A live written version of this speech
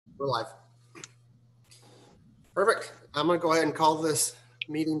We're live. Perfect. I'm going to go ahead and call this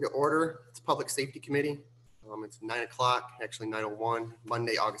meeting to order. It's Public Safety Committee. It's 9 o'clock, actually 9:01,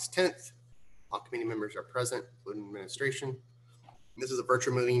 Monday, August 10th. All committee members are present, including administration. This is a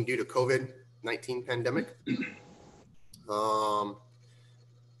virtual meeting due to COVID-19 pandemic. The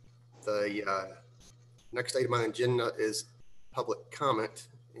next item on the agenda is public comment,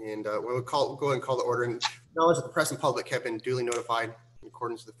 and we'll go ahead and call the order. And knowledge that the press and public have been duly notified in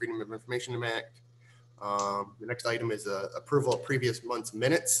accordance with the Freedom of Information Act. The next item is approval of previous month's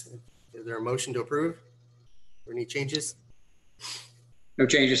minutes. Is there a motion to approve? Or any changes? No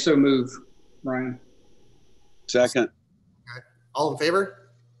changes, so move, Ryan. Second. Okay. All in favor?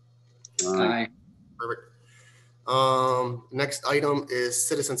 Aye. Perfect. Next item is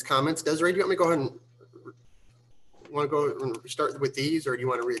citizens' comments. Desiree, do you want me to go ahead and start with these, or do you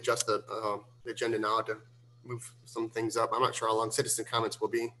want to readjust the agenda now to move some things up? I'm not sure how long citizen comments will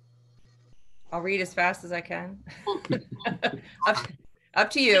be. I'll read as fast as I can. up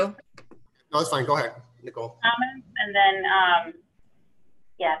to you. No, that's fine. Go ahead, Nicole. Comments, and then,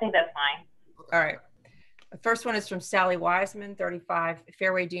 yeah, I think that's fine. Okay. All right. The first one is from Sally Wiseman, 35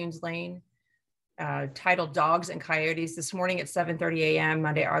 Fairway Dunes Lane, titled Dogs and Coyotes. This morning at 7:30 a.m.,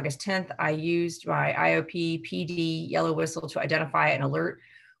 Monday, August 10th, I used my IOP PD yellow whistle to identify and alert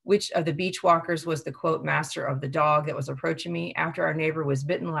which of the beach walkers was the quote master of the dog that was approaching me. After our neighbor was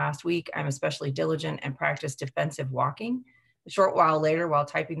bitten last week, I'm especially diligent and practice defensive walking. A short while later, while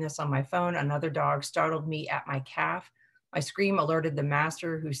typing this on my phone, another dog startled me at my calf. My scream alerted the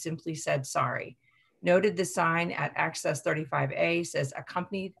master, who simply said sorry. Noted the sign at Access 35A says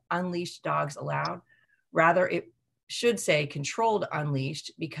accompanied unleashed dogs allowed. Rather, it should say controlled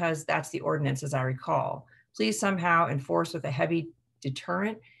unleashed, because that's the ordinance as I recall. Please somehow enforce with a heavy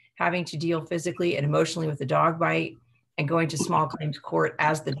deterrent. Having to deal physically and emotionally with the dog bite and going to small claims court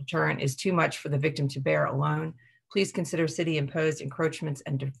as the deterrent is too much for the victim to bear alone. Please consider city imposed encroachments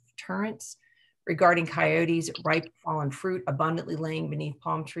and deterrents. Regarding coyotes, ripe fallen fruit abundantly laying beneath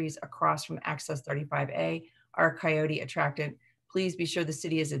palm trees across from Access 35A are coyote attractant. Please be sure the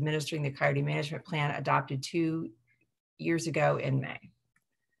city is administering the coyote management plan adopted 2 years ago in May.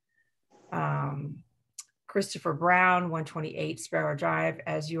 Christopher Brown, 128 Sparrow Drive.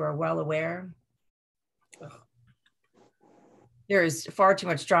 As you are well aware, there is far too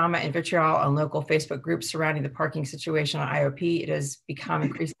much drama and vitriol on local Facebook groups surrounding the parking situation on IOP. It has become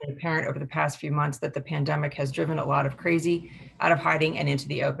increasingly apparent over the past few months that the pandemic has driven a lot of crazy out of hiding and into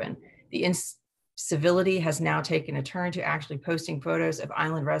the open. The incivility has now taken a turn to actually posting photos of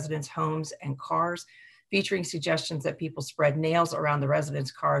island residents' homes and cars, featuring suggestions that people spread nails around the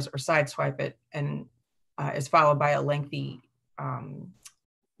residents' cars or sideswipe it, and is followed by a lengthy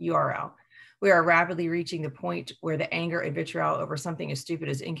URL. We are rapidly reaching the point where the anger and vitriol over something as stupid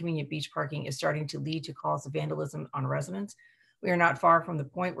as inconvenient beach parking is starting to lead to calls of vandalism on residents. We are not far from the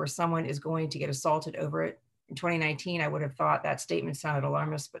point where someone is going to get assaulted over it. In 2019, I would have thought that statement sounded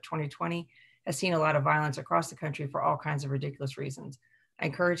alarmist, but 2020 has seen a lot of violence across the country for all kinds of ridiculous reasons. I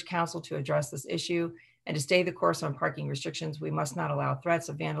encourage council to address this issue and to stay the course on parking restrictions. We must not allow threats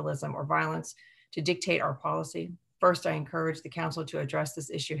of vandalism or violence to dictate our policy. First, I encourage the council to address this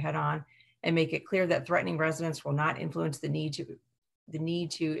issue head on and make it clear that threatening residents will not influence the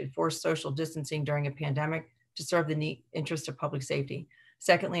need to enforce social distancing during a pandemic to serve the interest of public safety.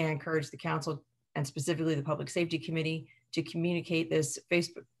 Secondly, I encourage the council and specifically the Public Safety Committee to communicate this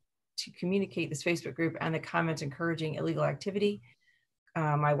Facebook group and the comments encouraging illegal activity.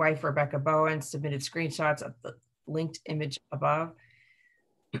 My wife, Rebecca Bowen, submitted screenshots of the linked image above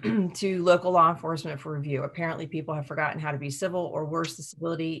to local law enforcement for review. Apparently people have forgotten how to be civil, or worse, the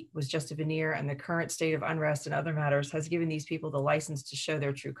civility was just a veneer, and the current state of unrest and other matters has given these people the license to show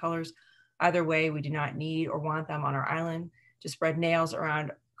their true colors. Either way, we do not need or want them on our island to spread nails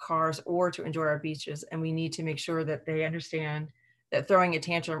around cars or to enjoy our beaches, and we need to make sure that they understand that throwing a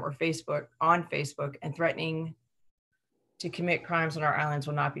tantrum or on Facebook and threatening to commit crimes on our islands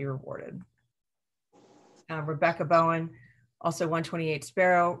will not be rewarded. Rebecca Bowen, also 128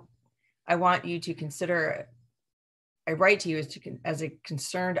 Sparrow. I want you to consider, I write to you as a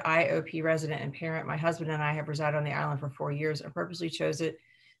concerned IOP resident and parent. My husband and I have resided on the island for 4 years and purposely chose it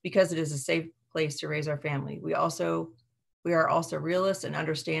because it is a safe place to raise our family. We are also realists and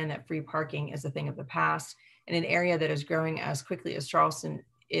understand that free parking is a thing of the past. In an area that is growing as quickly as Charleston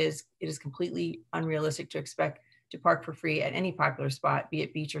is, it is completely unrealistic to expect to park for free at any popular spot, be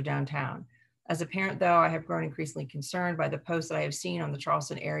it beach or downtown. As a parent, though, I have grown increasingly concerned by the posts that I have seen on the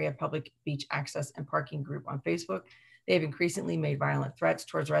Charleston area public beach access and parking group on Facebook. They have increasingly made violent threats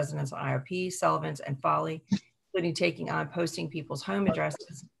towards residents on IOP, Sullivan's, and Folly, including taking on posting people's home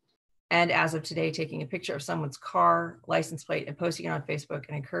addresses and as of today, taking a picture of someone's car license plate and posting it on Facebook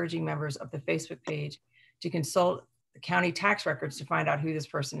and encouraging members of the Facebook page to consult the county tax records to find out who this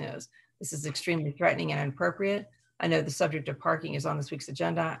person is. This is extremely threatening and inappropriate. I know the subject of parking is on this week's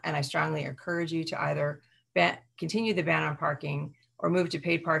agenda, and I strongly encourage you to either continue the ban on parking or move to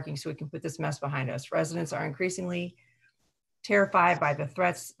paid parking so we can put this mess behind us. Residents are increasingly terrified by the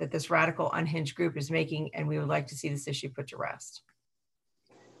threats that this radical, unhinged group is making, and we would like to see this issue put to rest.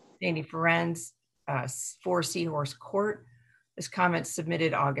 Sandy Ferenz, 4 Seahorse Court. This comment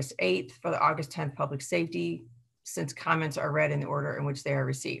submitted August 8th for the August 10th public safety, since comments are read in the order in which they are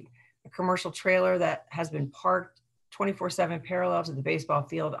received. A commercial trailer that has been parked 24/7 parallel to the baseball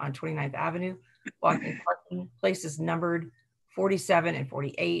field on 29th Avenue, blocking parking places numbered 47 and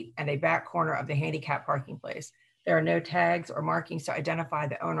 48 and a back corner of the handicap parking place. There are no tags or markings to identify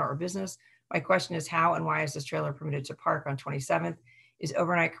the owner or business. My question is, how and why is this trailer permitted to park on 27th? Is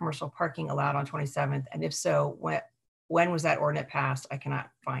overnight commercial parking allowed on 27th? And if so, when was that ordinance passed? I cannot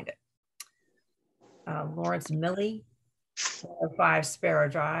find it. Lawrence Milley, 5 Sparrow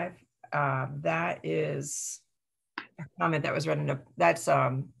Drive. That is a comment that was read into, that's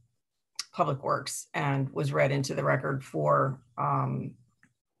Public Works and was read into the record for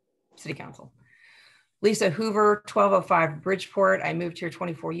City Council. Lisa Hoover, 1205 Bridgeport. I moved here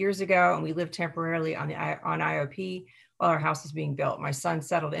 24 years ago and we lived temporarily on IOP while our house was being built. My son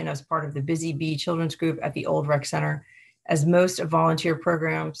settled in as part of the Busy Bee Children's Group at the old rec center. As most of volunteer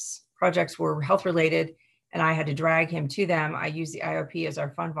projects were health related and I had to drag him to them, I used the IOP as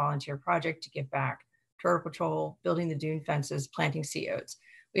our fun volunteer project to give back. Turtle Patrol, building the dune fences, planting sea oats.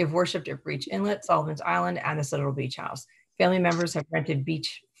 We have worshiped at Breach Inlet, Sullivan's Island, and the Citadel Beach House. Family members have rented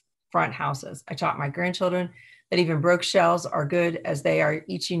beachfront houses. I taught my grandchildren that even broke shells are good as they are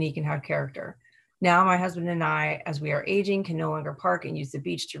each unique and have character. Now my husband and I, as we are aging, can no longer park and use the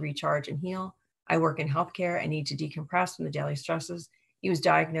beach to recharge and heal. I work in healthcare and need to decompress from the daily stresses. He was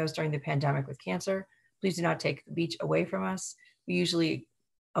diagnosed during the pandemic with cancer. Please do not take the beach away from us. We usually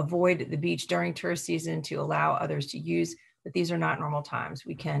avoid the beach during tourist season to allow others to use, but these are not normal times.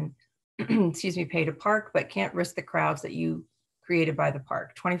 We can, pay to park, but can't risk the crowds that you created by the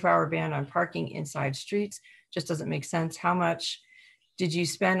park. 24-hour ban on parking inside streets just doesn't make sense. How much did you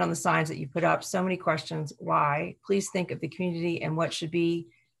spend on the signs that you put up? So many questions. Why? Please think of the community and what should be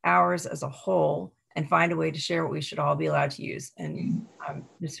ours as a whole and find a way to share what we should all be allowed to use. And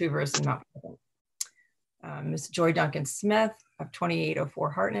Ms. Hoover is in Mount Pleasant. Ms. Joy Duncan Smith of 2804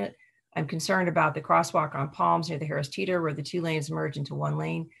 Hartnett. I'm concerned about the crosswalk on Palms near the Harris Teeter where the 2 lanes merge into 1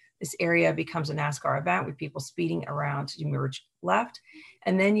 lane. This area becomes a NASCAR event with people speeding around to merge left.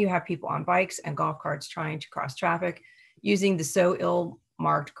 And then you have people on bikes and golf carts trying to cross traffic using the so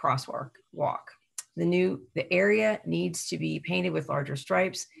ill-marked crosswalk. The area needs to be painted with larger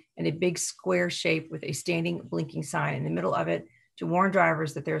stripes and a big square shape with a standing blinking sign in the middle of it to warn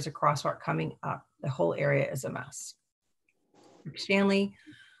drivers that there's a crosswalk coming up. The whole area is a mess. Stanley,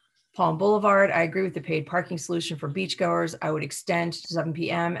 Palm Boulevard. I agree with the paid parking solution for beachgoers. I would extend to 7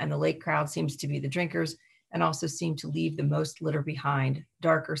 p.m. and the lake crowd seems to be the drinkers and also seem to leave the most litter behind.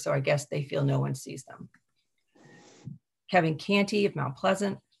 Darker, so I guess they feel no one sees them. Kevin Canty of Mount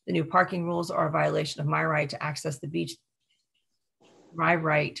Pleasant. The new parking rules are a violation of my right to access the beach. My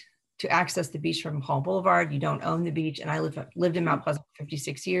right to access the beach from Palm Boulevard. You don't own the beach, and I lived in Mount Pleasant for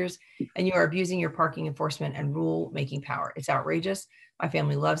 56 years, and you are abusing your parking enforcement and rule-making power. It's outrageous. My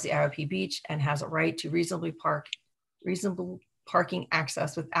family loves the IOP beach and has a right to reasonable parking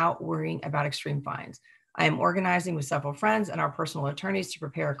access without worrying about extreme fines. I am organizing with several friends and our personal attorneys to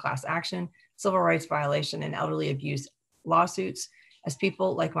prepare a class action, civil rights violation, and elderly abuse lawsuits, as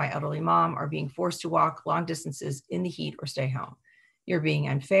people like my elderly mom are being forced to walk long distances in the heat or stay home. You're being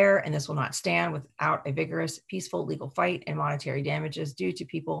unfair, and this will not stand without a vigorous, peaceful legal fight and monetary damages due to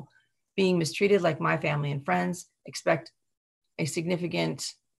people being mistreated like my family and friends. Expect a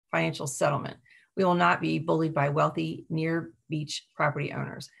significant financial settlement. We will not be bullied by wealthy near beach property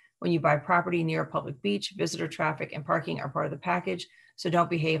owners. When you buy property near a public beach, visitor traffic and parking are part of the package, so don't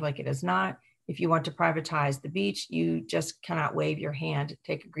behave like it is not. If you want to privatize the beach, you just cannot wave your hand,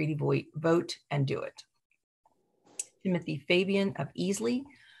 take a greedy vote, and do it. Timothy Fabian of Easley.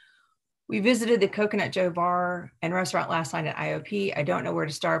 We visited the Coconut Joe Bar and Restaurant last night at IOP. I don't know where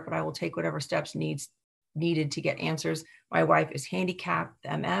to start, but I will take whatever steps needed to get answers. My wife is handicapped,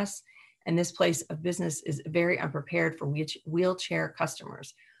 MS, and this place of business is very unprepared for wheelchair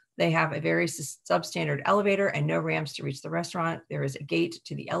customers. They have a very substandard elevator and no ramps to reach the restaurant. There is a gate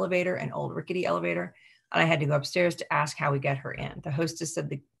to the elevator, an old rickety elevator, and I had to go upstairs to ask how we get her in. The hostess said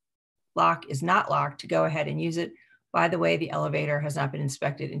the lock is not locked to go ahead and use it. By the way, the elevator has not been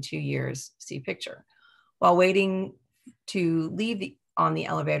inspected in 2 years. See picture. While waiting to leave on the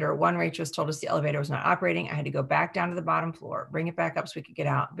elevator, one waitress told us the elevator was not operating. I had to go back down to the bottom floor, bring it back up so we could get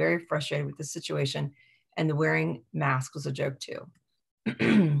out. Very frustrated with the situation, and the wearing mask was a joke too.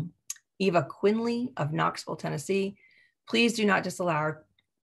 Eva Quinley of Knoxville, Tennessee. Please do not disallow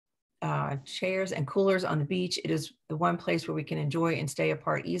chairs and coolers on the beach. It is the one place where we can enjoy and stay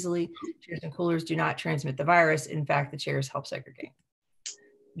apart easily. Chairs and coolers do not transmit the virus. In fact, the chairs help segregate.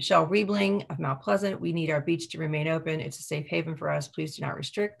 Michelle Riebling of Mount Pleasant. We need our beach to remain open. It's a safe haven for us. Please do not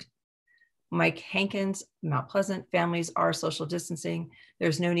restrict. Mike Hankins, Mount Pleasant. Families are social distancing.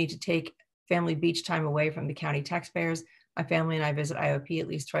 There's no need to take family beach time away from the county taxpayers. My family and I visit IOP at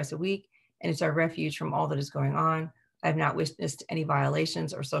least twice a week, and it's our refuge from all that is going on. I have not witnessed any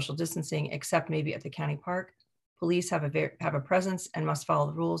violations or social distancing, except maybe at the county park. Police have a presence and must follow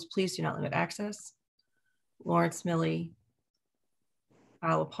the rules. Please do not limit access. Lawrence Milley,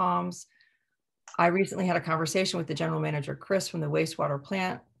 Isle of Palms. I recently had a conversation with the general manager, Chris, from the wastewater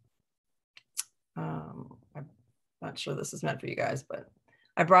plant. I'm not sure this is meant for you guys, but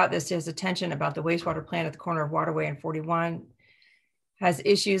I brought this to his attention about the wastewater plant at the corner of Waterway and 41. Has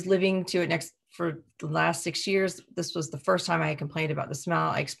issues living to it next for the last 6 years. This was the first time I had complained about the smell.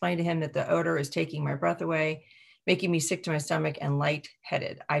 I explained to him that the odor is taking my breath away, making me sick to my stomach and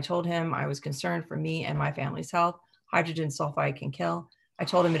lightheaded. I told him I was concerned for me and my family's health. Hydrogen sulfide can kill. I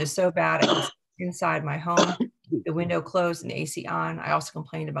told him it is so bad I can sit inside my home, the window closed and the AC on. I also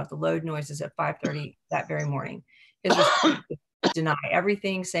complained about the load noises at 5:30 that very morning. His response was to deny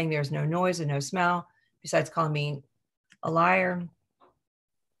everything, saying there's no noise and no smell, besides calling me a liar.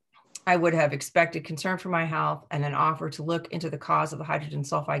 I would have expected concern for my health and an offer to look into the cause of the hydrogen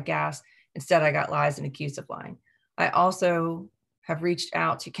sulfide gas. Instead, I got lies and accused of lying. I also have reached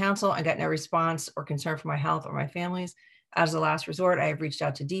out to council and got no response or concern for my health or my family's. As a last resort, I have reached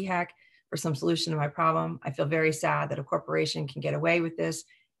out to DHEC for some solution to my problem. I feel very sad that a corporation can get away with this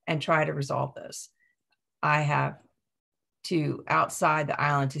and try to resolve this. I have to outside the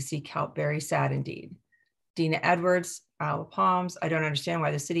island to seek help. Very sad indeed. Dina Edwards, Isle of Palms. I don't understand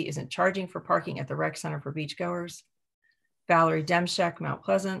why the city isn't charging for parking at the rec center for beachgoers. Valerie Demschek, Mount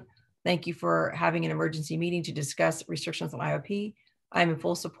Pleasant. Thank you for having an emergency meeting to discuss restrictions on IOP. I am in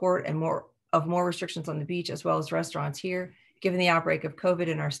full support and more restrictions on the beach as well as restaurants here. Given the outbreak of COVID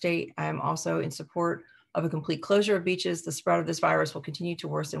in our state, I am also in support of a complete closure of beaches. The spread of this virus will continue to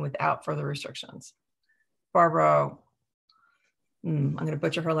worsen without further restrictions. Barbara, I'm going to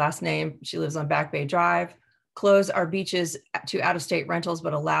butcher her last name. She lives on Back Bay Drive. Close our beaches to out-of-state rentals,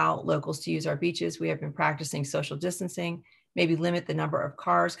 but allow locals to use our beaches. We have been practicing social distancing, maybe limit the number of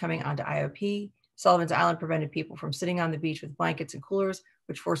cars coming onto IOP. Sullivan's Island prevented people from sitting on the beach with blankets and coolers,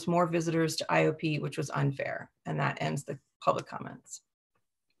 which forced more visitors to IOP, which was unfair. And that ends the public comments.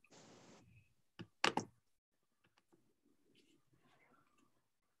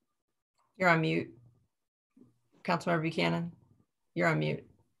 You're on mute. Councilmember Buchanan, you're on mute.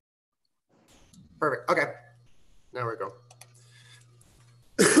 Perfect. Okay. Now we go.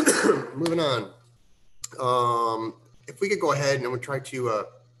 Moving on. If we could go ahead and we'll try to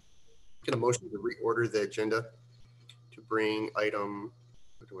get a motion to reorder the agenda to bring item,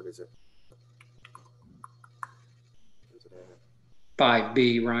 what is it?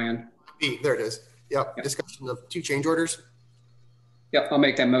 5B, Ryan. B, there it is. Yep. Discussion of 2 change orders. Yep, I'll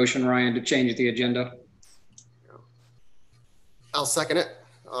make that motion, Ryan, to change the agenda. I'll second it.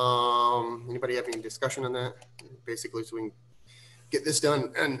 Anybody have any discussion on that? Basically, so we can get this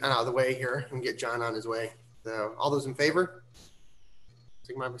done and out of the way here and get John on his way. So, all those in favor?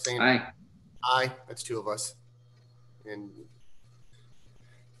 Signify by saying Aye. aye. That's 2 of us. And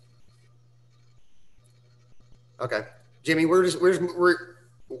okay, Jimmy,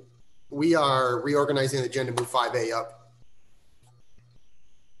 we are reorganizing the agenda, move 5A up.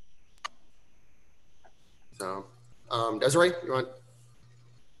 So, Desiree, you want?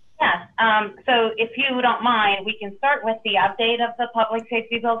 Yeah, so if you don't mind, we can start with the update of the public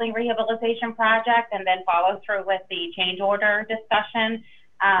safety building rehabilitation project and then follow through with the change order discussion.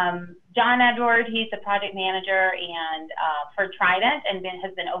 John Edward, he's the project manager and for Trident and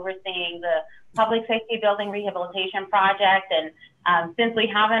has been overseeing the public safety building rehabilitation project. And since we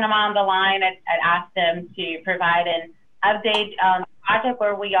have him on the line, I'd asked him to provide an update on the project,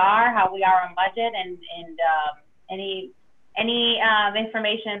 where we are, how we are on budget, and any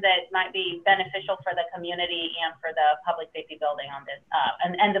information that might be beneficial for the community and for the public safety building on this,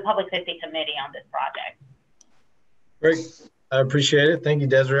 and the public safety committee on this project. Great, I appreciate it. Thank you,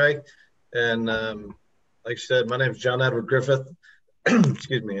 Desiree. And like I said, my name is John Edward Griffith.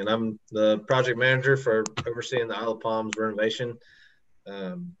 excuse me, and I'm the project manager for overseeing the Isle of Palms renovation.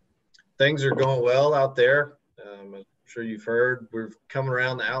 Things are going well out there. I'm sure you've heard, we're coming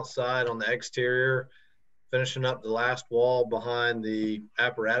around the outside on the exterior, finishing up the last wall behind the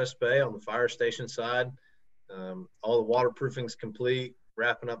apparatus bay on the fire station side. All the waterproofing's complete,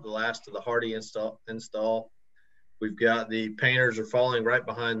 wrapping up the last of the hardy install. We've got the painters are following right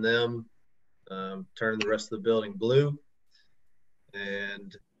behind them, turning the rest of the building blue.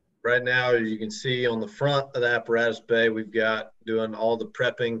 And right now, as you can see on the front of the apparatus bay, we've got doing all the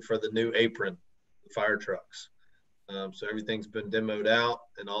prepping for the new apron, the fire trucks. So everything's been demoed out,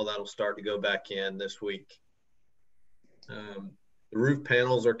 and all that'll start to go back in this week. The roof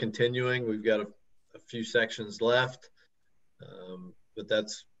panels are continuing. We've got a few sections left, but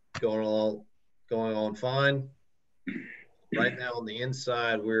that's going on fine. Right now on the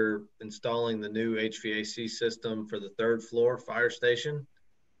inside, we're installing the new HVAC system for the 3rd floor fire station.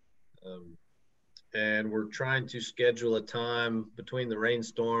 And we're trying to schedule a time between the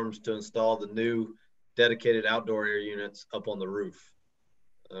rainstorms to install the new dedicated outdoor air units up on the roof.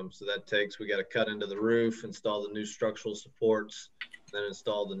 So that takes, we got to cut into the roof, install the new structural supports, then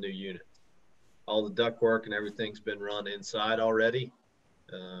install the new unit. All the ductwork and everything's been run inside already.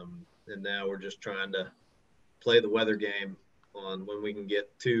 And now we're just trying to play the weather game on when we can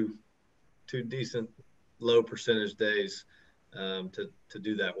get two decent low percentage days to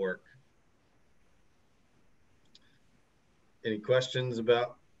do that work. Any questions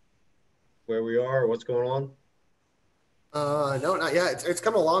about where we are or what's going on? No, not yet. It's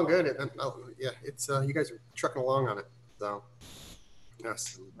coming along good. Yeah, it's you guys are trucking along on it. So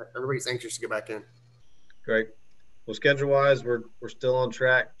yes, everybody's anxious to get back in. Great. Well, schedule wise, we're still on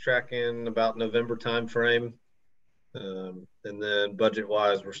track, tracking about November time frame. And then budget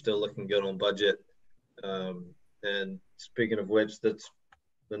wise, we're still looking good on budget. And speaking of which, that's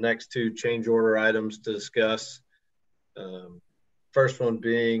the next 2 change order items to discuss. First one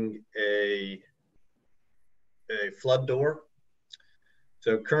being a flood door.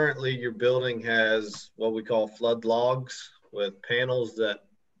 So currently your building has what we call flood logs with panels that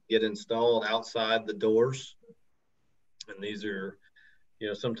get installed outside the doors. And these are,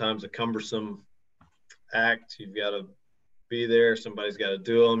 sometimes a cumbersome act. You've got to be there. Somebody's got to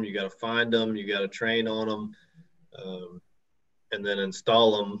do them. You got to find them. You got to train on them, and then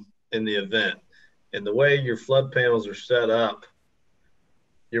install them in the event. And the way your flood panels are set up,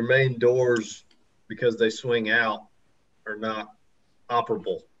 your main doors, because they swing out, are not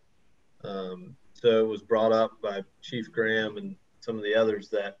operable. So it was brought up by Chief Graham and some of the others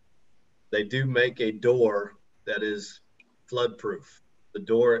that they do make a door that is flood proof. The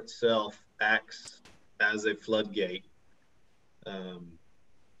door itself acts as a floodgate, and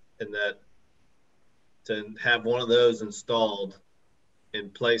that to have one of those installed in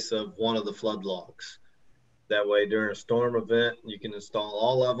place of one of the flood logs. That way during a storm event, you can install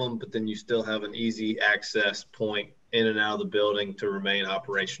all of them, but then you still have an easy access point in and out of the building to remain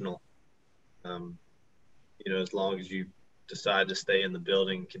operational. As long as you decide to stay in the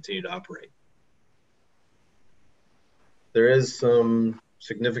building and continue to operate. There is some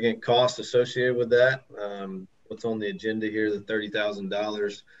significant cost associated with that. What's on the agenda here, the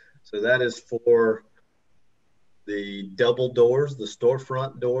 $30,000. So that is for the double doors, the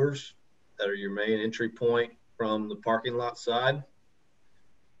storefront doors that are your main entry point from the parking lot side.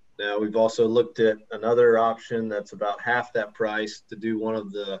 Now we've also looked at another option that's about half that price to do one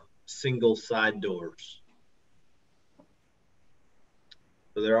of the single side doors.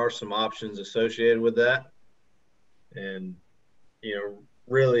 So there are some options associated with that. And,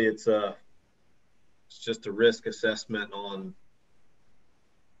 really it's just a risk assessment on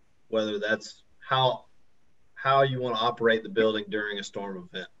whether that's how you want to operate the building during a storm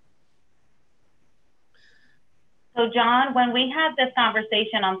event. So John, when we had this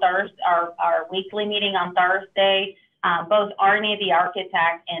conversation on Thursday, our weekly meeting on Thursday, both Arnie, the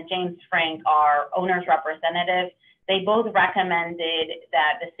architect, and James Frank, our owner's representative, they both recommended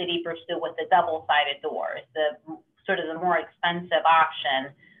that the city pursue with the double-sided doors, the sort of the more expensive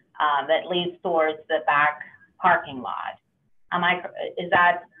option that leads towards the back parking lot. Is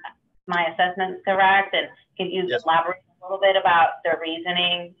that my assessment correct? And can you Yes. elaborate a little bit about the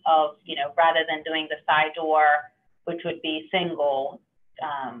reasoning of, rather than doing the side door, which would be single,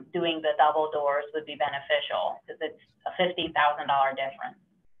 doing the double doors would be beneficial because it's a $15,000 difference.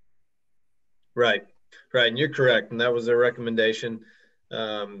 Right. And you're correct. And that was their recommendation.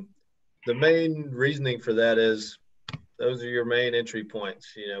 The main reasoning for that is those are your main entry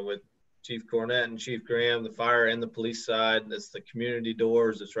points, with Chief Cornett and Chief Graham, the fire and the police side. That's the community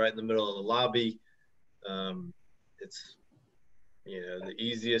doors. It's right in the middle of the lobby. It's the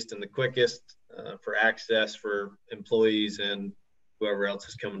easiest and the quickest for access for employees and whoever else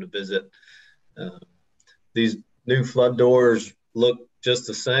is coming to visit. These new flood doors look just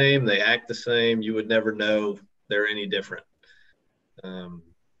the same. They act the same. You would never know they're any different. So,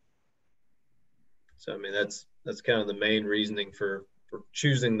 I mean, that's kind of the main reasoning for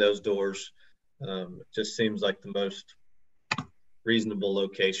choosing those doors. It just seems like the most reasonable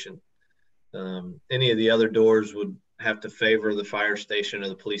location. Any of the other doors would have to favor the fire station or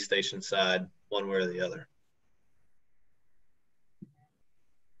the police station side, one way or the other.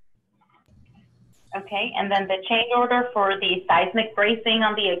 Okay, and then the change order for the seismic bracing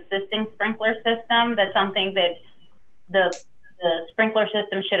on the existing sprinkler system, that's something that the sprinkler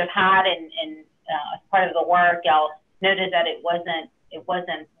system should have had, and as part of the work, y'all noted that it wasn't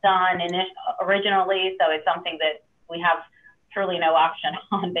done originally, so it's something that we have truly no option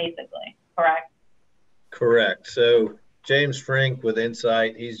on, basically, correct? Correct. So James Frank with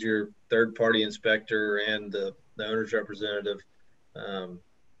Insight, he's your third-party inspector and the owner's representative.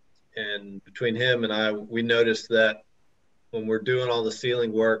 And between him and I, we noticed that when we're doing all the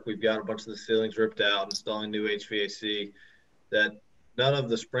ceiling work, we've got a bunch of the ceilings ripped out, installing new HVAC, that none of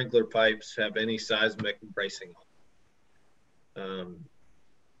the sprinkler pipes have any seismic bracing on.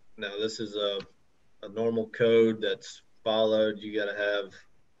 Now, this is a normal code that's followed. You got to have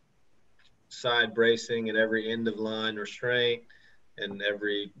side bracing at every end of line restraint and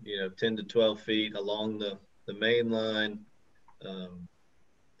every 10 to 12 feet along the main line.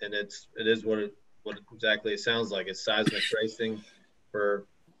 And it is what exactly it sounds like. It's seismic bracing for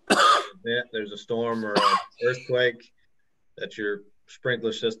there's a storm or an earthquake, that your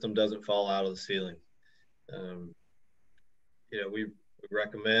sprinkler system doesn't fall out of the ceiling. We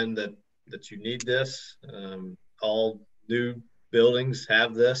recommend that you need this. All new buildings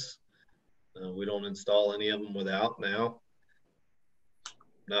have this. We don't install any of them without now.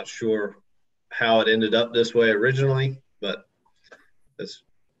 Not sure how it ended up this way originally, but it's.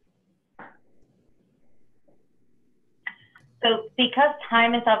 So because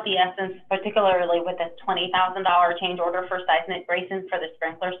time is of the essence, particularly with this $20,000 change order for seismic bracing for the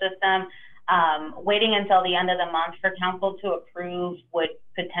sprinkler system, waiting until the end of the month for council to approve would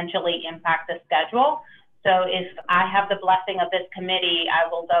potentially impact the schedule. So if I have the blessing of this committee, I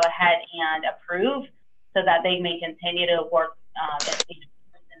will go ahead and approve so that they may continue to work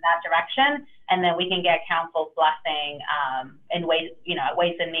in that direction. And then we can get council's blessing in Ways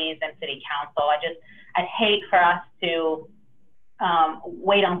and Means and City Council. I'd hate for us to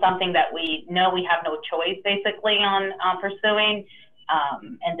wait on something that we know we have no choice basically on pursuing,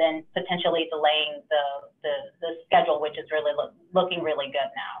 and then potentially delaying the schedule, which is really looking really good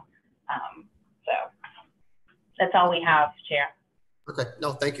now. So that's all we have, Chair. Okay,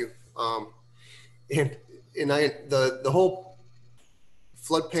 no, thank you. And the whole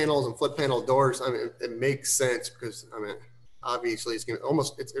flood panels and flood panel doors, I mean, it makes sense because, I mean, obviously it's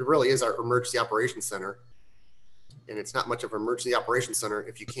it really is our emergency operations center. And it's not much of an emergency operations center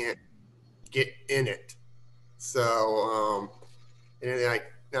if you can't get in it. So, and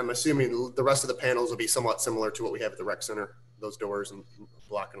I'm assuming the rest of the panels will be somewhat similar to what we have at the rec center, those doors and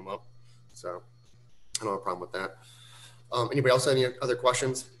blocking them up. So I don't have a problem with that. Anybody else have any other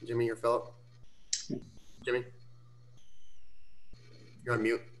questions? Jimmy or Philip? Jimmy? You're on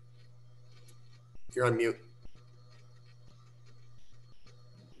mute. You're on mute.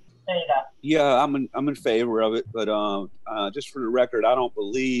 There you go. Yeah, I'm in favor of it, but just for the record, I don't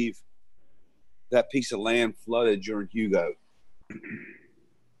believe that piece of land flooded during Hugo.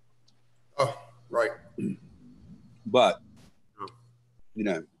 Oh, right. But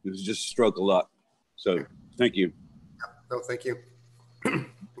it was just a stroke of luck. So thank you. No, thank you. Okay.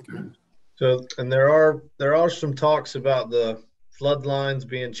 So, and there are some talks about the flood lines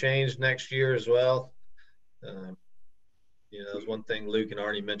being changed next year as well. That was one thing Luke and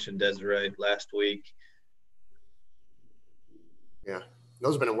Arnie mentioned Desiree last week. Yeah,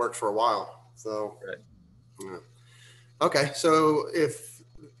 those have been in works for a while. So, right. Yeah. Okay, so if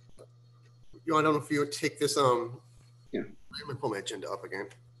I don't know if you would take this. Yeah. Let me pull my agenda up again.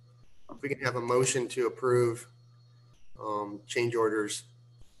 If we can have a motion to approve change orders.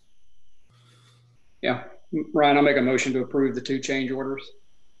 Yeah, Ryan, I'll make a motion to approve the 2 change orders.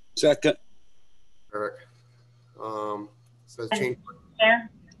 Second. Eric. So change. Chair?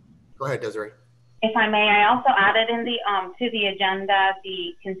 Go ahead, Desiree. If I may, I also added in to the agenda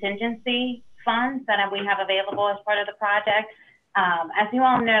the contingency funds that we have available as part of the project. As you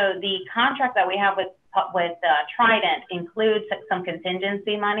all know, the contract that we have with Trident includes some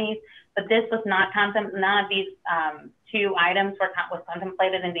contingency monies, but this was not none of these 2 items was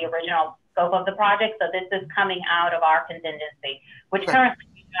contemplated in the original scope of the project. So this is coming out of our contingency, which Okay. currently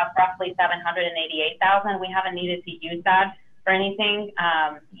we have roughly 788,000. We haven't needed to use that for anything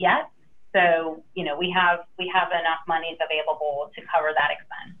yet. So, you know, we have enough monies available to cover that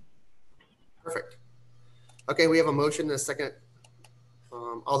expense. Perfect. Okay, we have a motion and a second.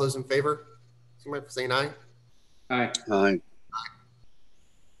 All those in favor, somebody saying aye? Aye. Aye.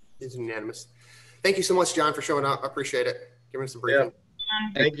 It's unanimous. Thank you so much, John, for showing up. I appreciate it. Giving us a briefing.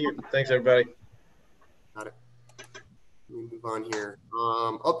 Thank you. Thanks, everybody. Got it. Let me move on here.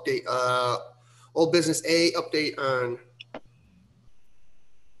 Update, old business A, update on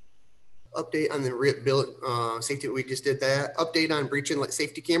the build, safety. We just did that. Update on breach inlet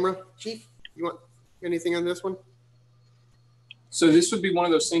safety camera. Chief, you want anything on this one? So this would be one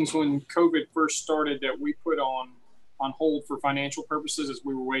of those things when COVID first started that we put on hold for financial purposes as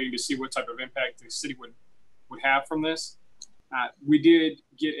we were waiting to see what type of impact the city would have from this. We did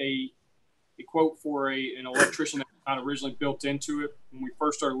get a quote for an electrician that was not originally built into it. When we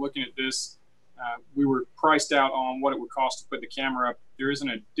first started looking at this, we were priced out on what it would cost to put the camera up. There is an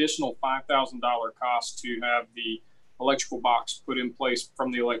additional $5,000 cost to have the electrical box put in place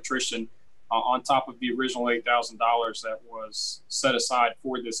from the electrician on top of the original $8,000 that was set aside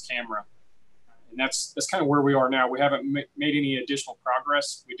for this camera. And that's kind of where we are now. We haven't made any additional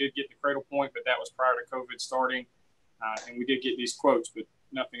progress. We did get the Cradle Point, but that was prior to COVID starting. And we did get these quotes, but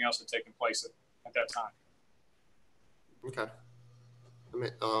nothing else had taken place at that time. Okay. I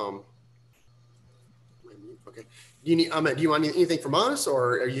mean, okay. Do you want anything from us,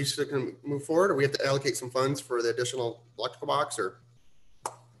 or are you still going to move forward, or we have to allocate some funds for the additional electrical box, or?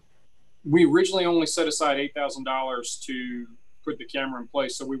 We originally only set aside $8,000 to put the camera in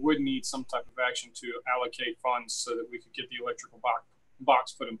place, so we would need some type of action to allocate funds so that we could get the electrical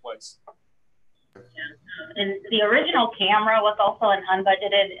box put in place. And the original camera was also an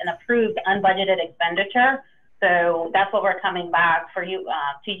approved unbudgeted expenditure. So that's what we're coming back for you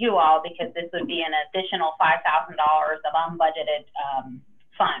to you all, because this would be an additional $5,000 of unbudgeted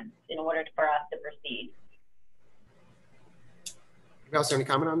funds in order for us to proceed. You else have any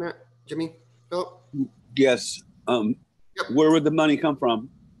comment on that, Jimmy? Philip? Yes. Where would the money come from?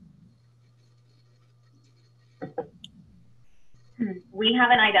 We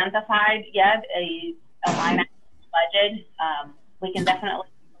haven't identified yet a line item budget. We can definitely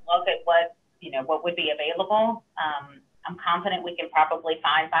look at what would be available. I'm confident we can probably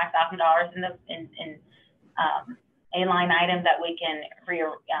find $5,000 in a line item that we can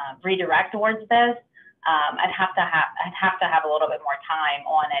redirect towards this. I'd have to have a little bit more time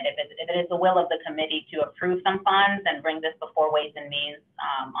on it. If it is the will of the committee to approve some funds and bring this before Ways and Means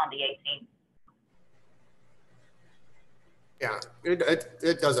on the 18th. Yeah,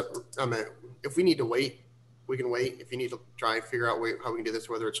 it doesn't. I mean, if we need to wait, we can wait. If you need to try and figure out how we can do this,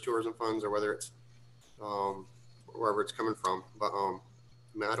 whether it's tourism funds or whether it's wherever it's coming from. But I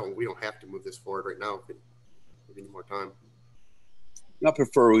mean, we don't have to move this forward right now if we need more time. I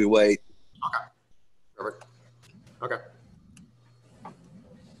prefer we wait. Okay. Perfect. Okay.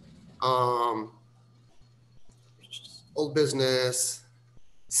 Old business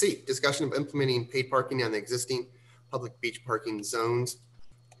C, discussion of implementing paid parking on the existing public beach parking zones.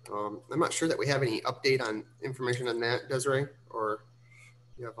 I'm not sure that we have any update on information on that, Desiree, or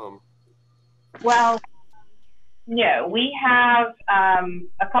you have Well, no, we have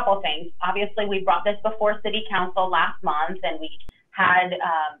a couple of things. Obviously, we brought this before City Council last month, and we had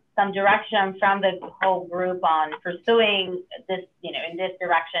some direction from the whole group on pursuing this, in this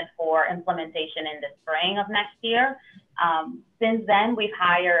direction for implementation in the spring of next year. Since then, we've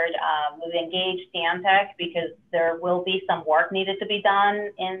engaged Stantec because there will be some work needed to be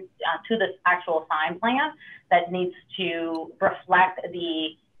done to the actual sign plan that needs to reflect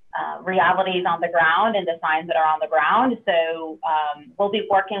the realities on the ground and the signs that are on the ground. So we'll be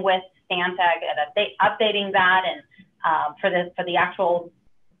working with Stantec at updating that and for the actual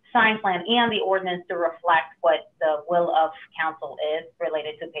sign plan and the ordinance to reflect what the will of council is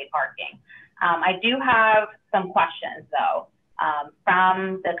related to paid parking. I do have some questions though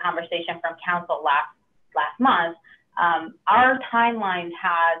from the conversation from council last month. Our timeline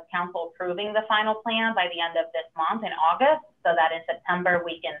has council approving the final plan by the end of this month in August, so that in September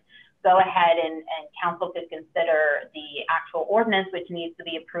we can go ahead and council could consider the actual ordinance, which needs to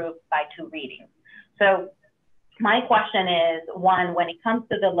be approved by 2 readings. So my question is, one, when it comes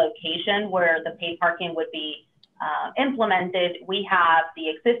to the location where the paid parking would be implemented, we have the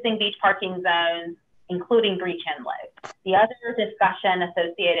existing beach parking zones, including Breach Inlet. The other discussion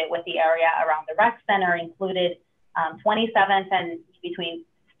associated with the area around the rec center included 27th and between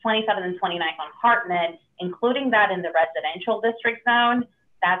 27th and 29th on Hartnett, including that in the residential district zone.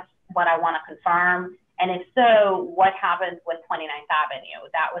 That's what I want to confirm. And if so, what happens with 29th Avenue?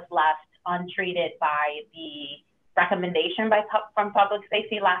 That was left untreated by the recommendation from Public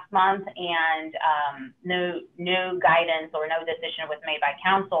Safety last month, and no guidance or no decision was made by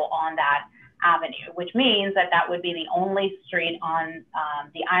council on that avenue, which means that that would be the only street on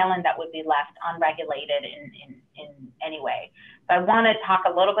the island that would be left unregulated in any way. So I want to talk a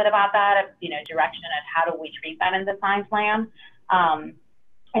little bit about that, direction of how do we treat that in the sign plan.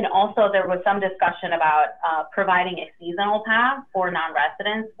 And also there was some discussion about providing a seasonal pass for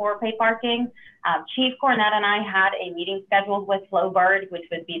non-residents for paid parking. Chief Cornett and I had a meeting scheduled with Flowbird, which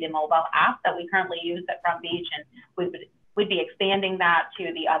would be the mobile app that we currently use at Front Beach, and we'd be expanding that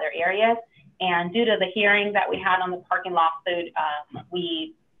to the other areas. And due to the hearing that we had on the parking lawsuit,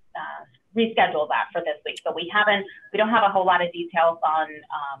 we rescheduled that for this week. So we don't have a whole lot of details on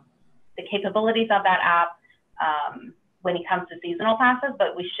the capabilities of that app when it comes to seasonal passes,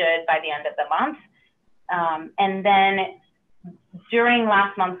 but we should by the end of the month. And then during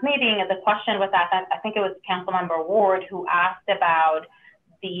last month's meeting, the question was asked, I think it was Councilmember Ward who asked about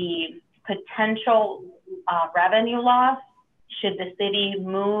the potential revenue loss should the city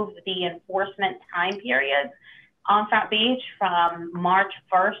move the enforcement time periods on Front Beach from March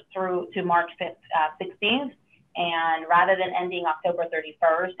 1st through to March 16th, and rather than ending October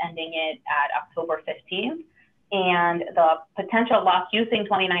 31st, ending it at October 15th. And the potential loss using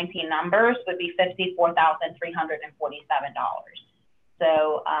 2019 numbers would be $54,347.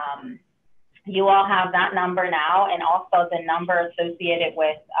 So you all have that number now, and also the number associated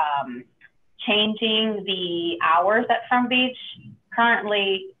with changing the hours at Front Beach.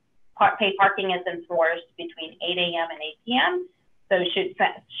 Currently, paid parking is enforced between 8 a.m. and 8 p.m. So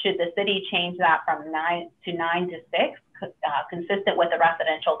should the city change that from 9 to 6, consistent with the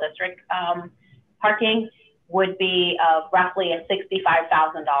residential district parking, would be roughly a $65,000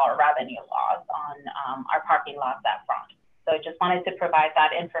 revenue loss on our parking lots at Front. So I just wanted to provide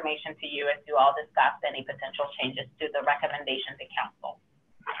that information to you as you all discuss any potential changes to the recommendation to council.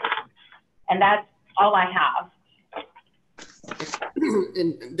 And that's all I have.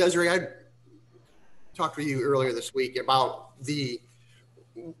 And Desiree, I talked with you earlier this week about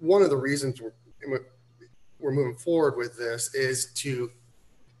one of the reasons we're moving forward with this is to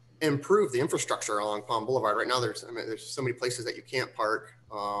improve the infrastructure along Palm Boulevard. Right now, there's so many places that you can't park.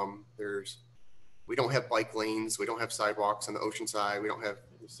 We don't have bike lanes. We don't have sidewalks on the ocean side.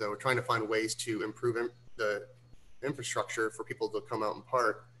 So we're trying to find ways to improve the infrastructure for people to come out and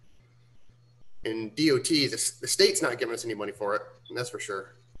park. In DOT, the state's not giving us any money for it, and that's for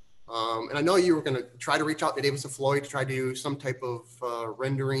sure. And I know you were going to try to reach out to Davis and Floyd to try to do some type of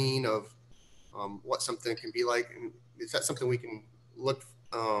rendering of what something can be like. And is that something we can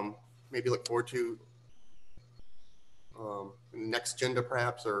maybe look forward to in the next agenda,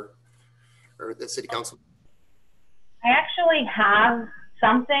 perhaps, or the city council? I actually have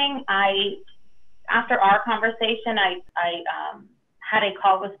something. After our conversation, I had a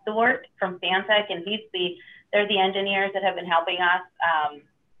call with Stuart from Stantec, and they're the engineers that have been helping us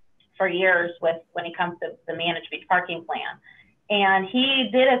for years when it comes to the managed beach parking plan. And he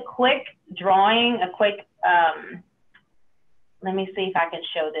did a quick drawing, let me see if I can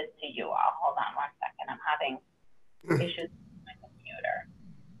show this to you all. Hold on one second. I'm having issues with my computer.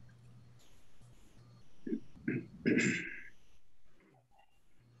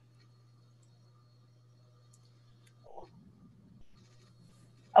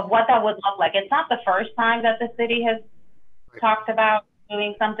 Of what that would look like. It's not the first time that the city has talked about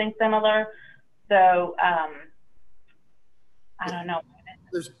doing something similar. So I don't know.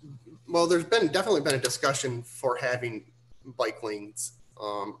 There's definitely been a discussion for having bike lanes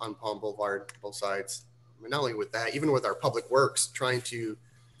on Palm Boulevard, both sides. I mean, not only with that, even with our public works, trying to,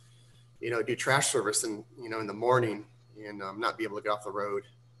 do trash service in the morning and not be able to get off the road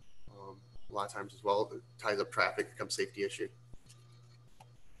a lot of times as well. It ties up traffic, becomes a safety issue.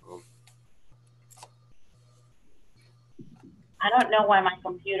 I don't know why my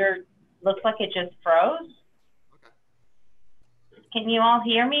computer looks like it just froze. Okay. Can you all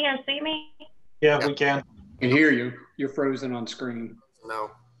hear me or see me? Yeah, we can. I can hear you. You're frozen on screen. No.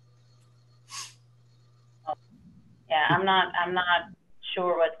 Yeah, I'm not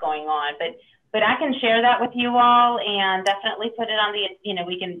sure what's going on, but I can share that with you all and definitely put it on the,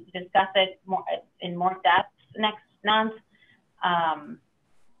 we can discuss it in more depth next month. I'm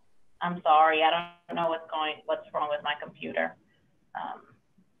sorry, I don't know what's wrong with my computer.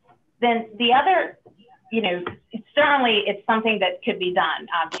 Then the other, certainly it's something that could be done,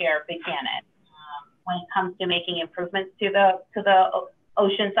 Chair Buchanan, when it comes to making improvements to the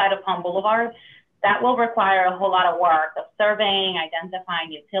ocean side of Palm Boulevard. that will require a whole lot of work of surveying,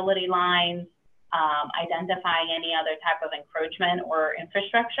 identifying utility lines, identifying any other type of encroachment or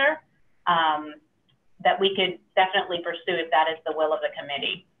infrastructure that we could definitely pursue if that is the will of the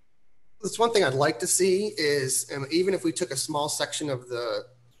committee. That's one thing I'd like to see is even if we took a small section of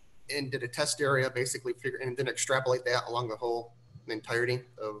and did a test area, basically and then extrapolate that along the entirety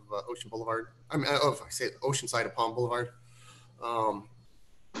of Ocean Boulevard. I say Oceanside of Palm Boulevard, and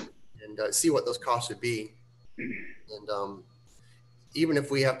see what those costs would be. And even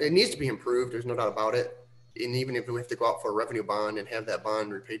if it needs to be improved, there's no doubt about it. And even if we have to go out for a revenue bond and have that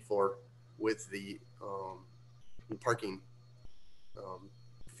bond repaid for with the parking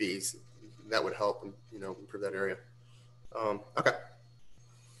fees, that would help, improve that area. Okay.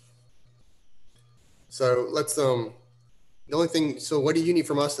 So let's, the only thing, so what do you need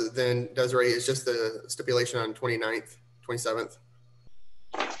from us then, Desiree, is just the stipulation on 29th, 27th?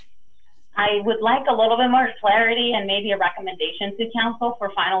 I would like a little bit more clarity and maybe a recommendation to council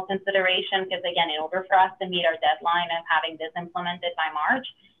for final consideration, because again, in order for us to meet our deadline of having this implemented by March,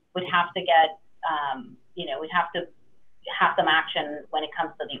 we'd have to get, we'd have to have some action when it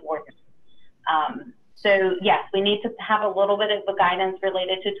comes to the ordinance. So yes, we need to have a little bit of the guidance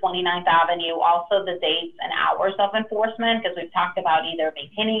related to 29th Avenue, also the dates and hours of enforcement, because we've talked about either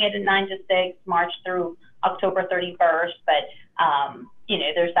maintaining it at 9 to 6, March through October 31st, but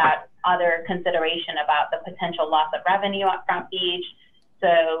there's that other consideration about the potential loss of revenue at Front Beach.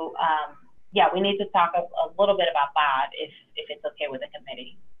 So yeah, we need to talk a little bit about that if it's okay with the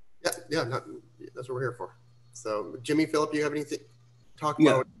committee. Yeah, that's what we're here for. So Jimmy, Philip, you have anything to talk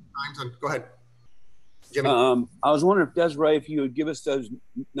about? Go ahead. Jimmy. I was wondering if Desiree, if you would give us those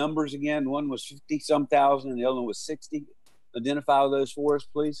numbers again. One was 50-some thousand and the other one was 60. Identify those for us,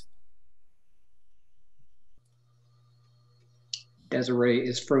 please. Desiree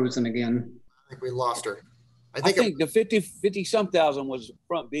is frozen again. I think we lost her. I think the 50-some thousand was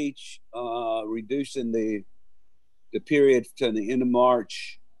Front Beach, reducing the period to the end of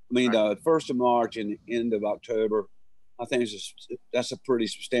March. I mean, the 1st of March and the end of October. I think that's a pretty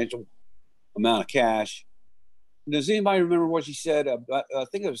substantial amount of cash. Does anybody remember what she said? I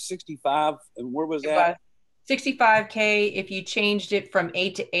think it was 65. And where was that? 65K if you changed it from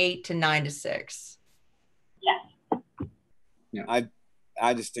 8 to 8 to 9 to 6. Yes. Yeah.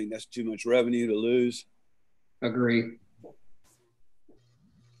 I just think that's too much revenue to lose. Agree.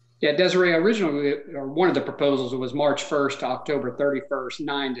 Yeah, Desiree, originally, or one of the proposals was March 1st to October 31st,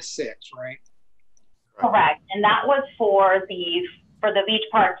 9 to 6, right? Correct. And that was for the beach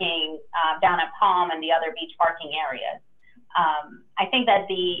parking down at Palm and the other beach parking areas. I think that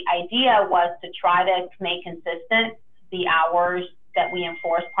the idea was to try to make consistent the hours that we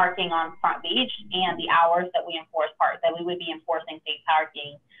enforce parking on Front Beach and the hours that we that we would be enforcing paid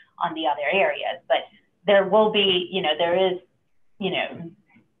parking on the other areas. But there will be,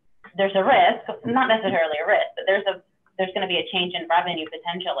 there's a risk, not necessarily a risk, but there's going to be a change in revenue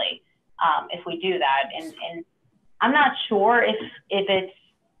potentially if we do that. And I'm not sure if it's,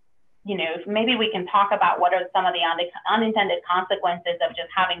 if maybe we can talk about what are some of the unintended consequences of just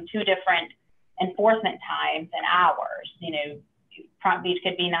having two different enforcement times and hours. Front Beach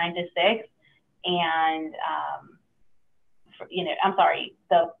could be 9 to 6, and I'm sorry,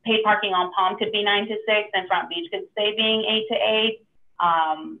 the paid parking on Palm could be 9 to 6, and Front Beach could stay being 8 to 8.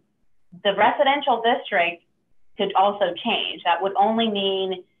 The residential district could also change. That would only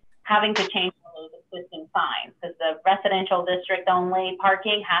mean having to change those existing signs, because the residential district only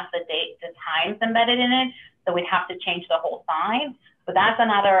parking has the times embedded in it. So we'd have to change the whole sign. But that's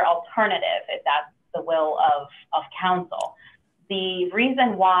another alternative if that's the will of council. The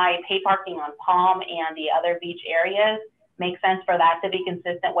reason why paid parking on Palm and the other beach areas makes sense for that to be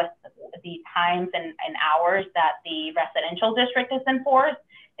consistent with the times and hours that the residential district is enforced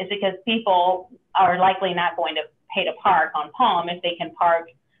is because people are likely not going to pay to park on Palm if they can park,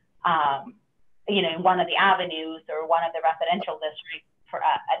 in one of the avenues or one of the residential districts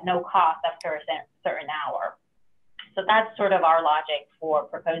at no cost after a certain hour. So that's sort of our logic for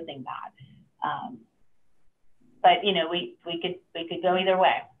proposing that. But we could go either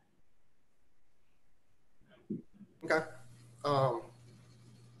way. Okay. What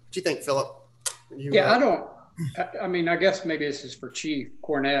do you think, Philip? I guess maybe this is for Chief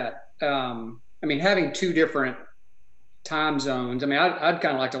Cornett. Having two different time zones, I'd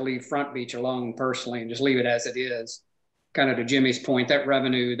kind of like to leave Front Beach alone personally and just leave it as it is. Kind of to Jimmy's point, that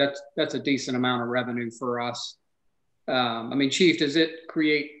revenue, that's a decent amount of revenue for us. Chief, does it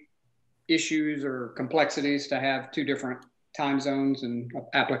create issues or complexities to have two different time zones and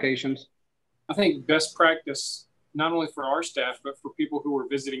applications? I think best practice, not only for our staff, but for people who are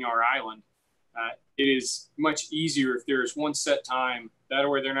visiting our island, It is much easier if there's one set time. That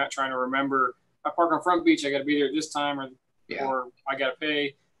way they're not trying to remember, I park on Front Beach, I got to be there at this time, or I got to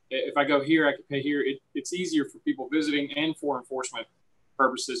pay. If I go here, I can pay here. It's easier for people visiting and for enforcement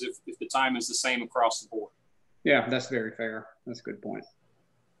purposes if the time is the same across the board. Yeah, that's very fair. That's a good point.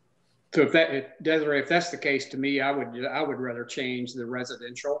 So Desiree, if that's the case, to me, I would rather change the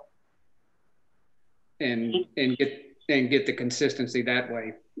residential and get the consistency that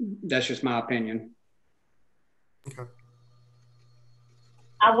way. That's just my opinion. Okay.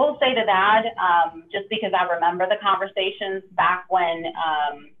 I will say to that, just because I remember the conversations back when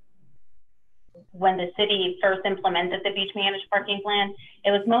the city first implemented the beach managed parking plan,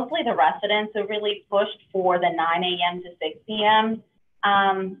 it was mostly the residents who really pushed for the 9 a.m. to 6 p.m.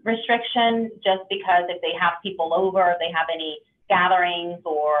 Restriction, just because if they have people over, if they have any gatherings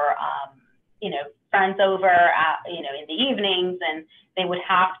or, friends over, in the evenings, and they would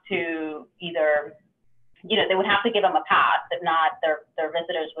have to either, they would have to give them a pass. If not, their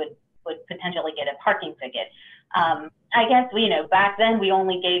visitors would potentially get a parking ticket. I guess, back then we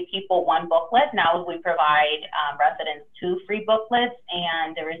only gave people one booklet. Now we provide residents 2 free booklets,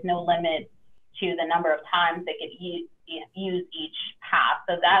 and there is no limit to the number of times they could use each pass.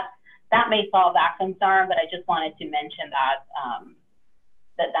 So that may solve that concern, but I just wanted to mention that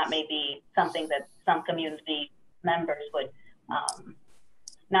that may be something that some community members would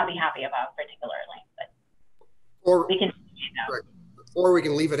not be happy about particularly. But or we can right. Or we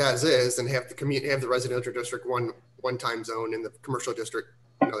can leave it as is and have the residential district one time zone and the commercial district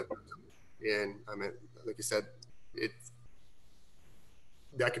another time zone. And I mean, like you said,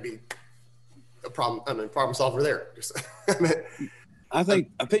 that could be a problem. I mean, problem solver there. Just, I think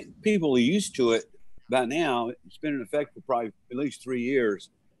people are used to it by now. It's been in effect for probably at least 3 years.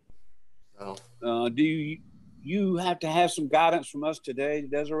 Oh. Do you have to have some guidance from us today,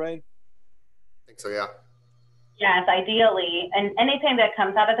 Desiree? I think so, yeah. Yes, ideally. And anything that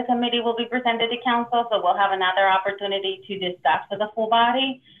comes out of the committee will be presented to council. So we'll have another opportunity to discuss with the full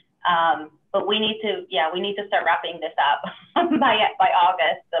body. But we need to start wrapping this up by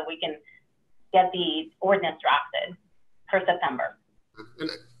August so we can get the ordinance drafted for September.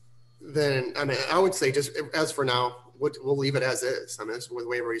 And then, I mean, I would say just as for now, we'll leave it as is. I mean, this is the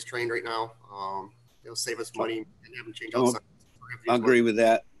way everybody's trained right now. It'll save us money and haven't changed all the time. I agree with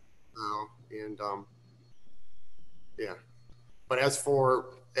that. Yeah. But as for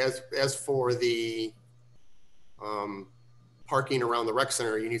the parking around the rec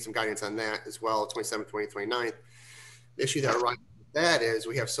center, you need some guidance on that as well, 27th, 28th, 29th. The issue that arises with that is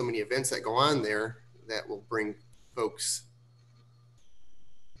we have so many events that go on there that will bring folks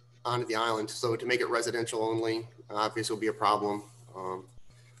onto the island. So to make it residential only, obviously will be a problem.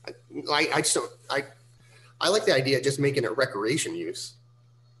 I like the idea of just making it recreation use.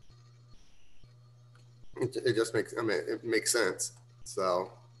 It just makes, it makes sense.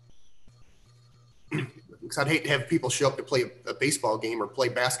 So, because I'd hate to have people show up to play a baseball game or play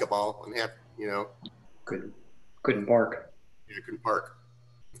basketball and have, couldn't park. Yeah, couldn't park.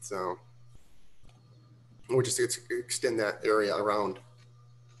 So, we'll just extend that area around.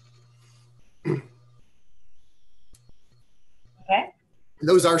 Okay. And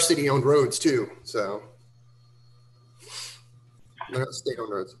those are city-owned roads too, so they're not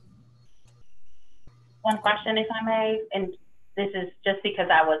state-owned roads. One question, if I may, and this is just because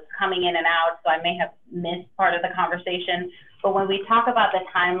I was coming in and out, so I may have missed part of the conversation. But when we talk about the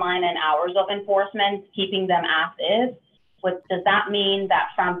timeline and hours of enforcement, keeping them as is, does that mean that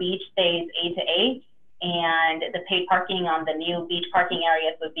Front Beach stays 8 to 8 and the paid parking on the new beach parking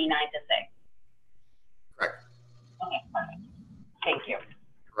areas would be 9 to 6? Correct. Okay, perfect. Thank you.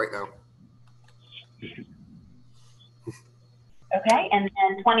 Right now. Okay, and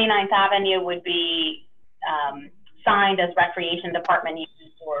then 29th Avenue would be signed as recreation department use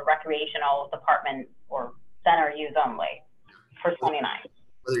or recreational department or center use only for 29.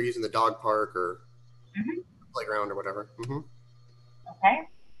 Whether you're using the dog park or playground or whatever. Okay.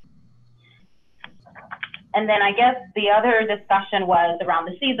 And then I guess the other discussion was around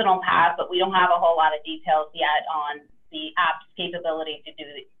the seasonal pass, but we don't have a whole lot of details yet on the app's capability to do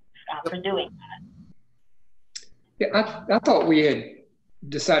for doing that. Yeah, I thought we had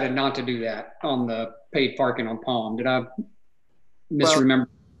decided not to do that on the paid parking on Palm. Did I misremember?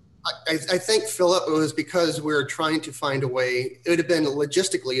 I think, Philip, it was because we were trying to find a way. It would have been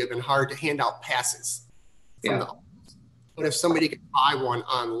logistically hard to hand out passes from the office. But if somebody could buy one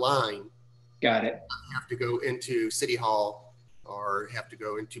online, got it. Have to go into City Hall or have to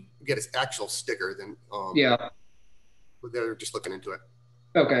go into get an actual sticker, then yeah, they're just looking into it.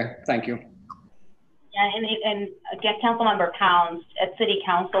 Okay, thank you. Yeah, and again, Councilmember Pounds at City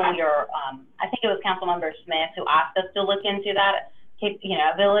Council, I think it was Councilmember Smith who asked us to look into that,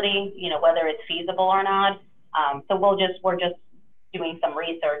 ability, whether it's feasible or not. So we're just doing some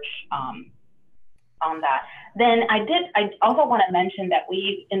research on that. Then I also want to mention that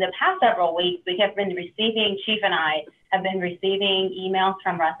in the past several weeks, we have been receiving, Chief and I have been receiving emails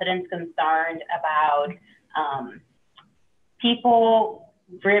from residents concerned about people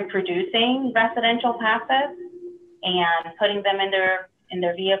reproducing residential passes and putting them in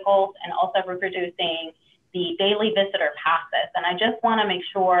their vehicles, and also reproducing the daily visitor passes. And I just want to make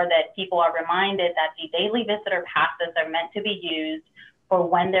sure that people are reminded that the daily visitor passes are meant to be used for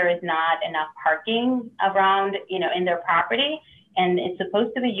when there is not enough parking around, in their property. And it's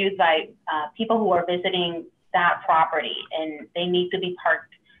supposed to be used by people who are visiting that property, and they need to be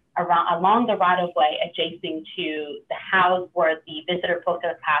parked along the right of way adjacent to the house where the visitor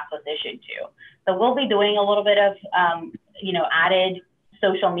focus pass was issued to. So we'll be doing a little bit of, added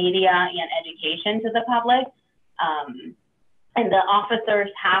social media and education to the public. And the officers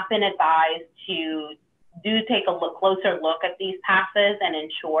have been advised to take a closer look at these passes and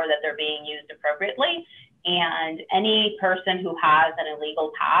ensure that they're being used appropriately. And any person who has an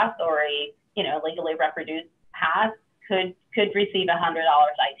illegal pass or a, legally reproduced pass could receive a $100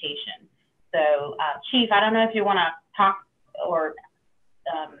 citation. So, Chief, I don't know if you want to talk or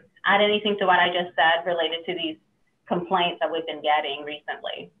add anything to what I just said related to these complaints that we've been getting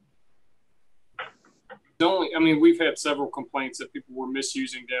recently. We've had several complaints that people were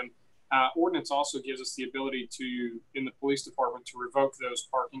misusing them. Ordinance also gives us the ability to, in the police department, to revoke those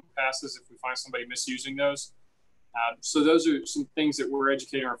parking passes if we find somebody misusing those. So those are some things that we're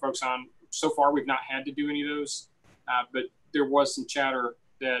educating our folks on. So far, we've not had to do any of those. But there was some chatter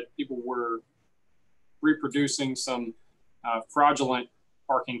that people were reproducing some fraudulent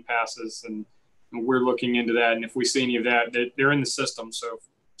parking passes, and we're looking into that. And if we see any of that, they're in the system. So if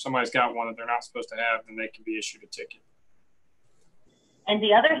somebody's got one that they're not supposed to have, then they can be issued a ticket. And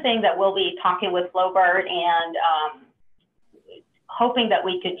the other thing that we'll be talking with Flowbird and hoping that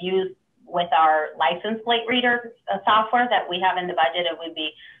we could use with our license plate reader software that we have in the budget and we'd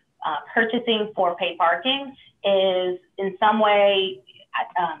be purchasing for paid parking is in some way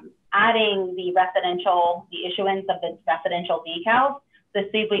adding the issuance of the residential decals to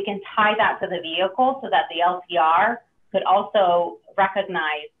see if we can tie that to the vehicle so that the LPR could also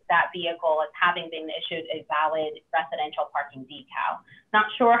recognize that vehicle as having been issued a valid residential parking decal. Not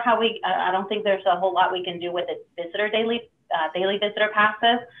sure how I don't think there's a whole lot we can do with the daily visitor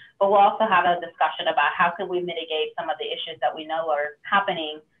passes, but we'll also have a discussion about how can we mitigate some of the issues that we know are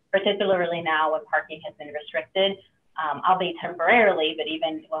happening, particularly now when parking has been restricted, albeit temporarily, but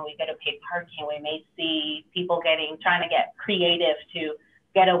even when we go to paid parking, we may see people trying to get creative to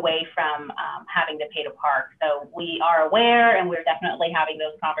get away from having to pay to park. So we are aware, and we're definitely having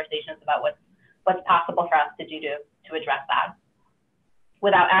those conversations about what's possible for us to do to address that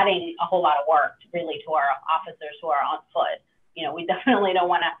without adding a whole lot of work really to our officers who are on foot. We definitely don't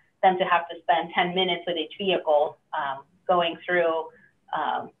want them to have to spend 10 minutes with each vehicle going through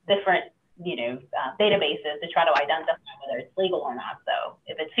different databases to try to identify whether it's legal or not. So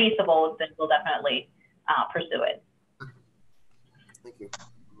if it's feasible, then we'll definitely pursue it. Thank you.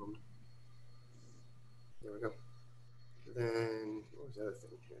 There we go. Then what was the other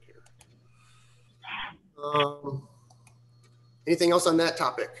thing here? Anything else on that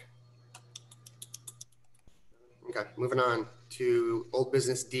topic? Okay, moving on to old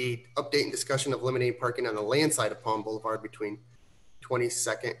business D, update and discussion of eliminating parking on the land side of Palm Boulevard between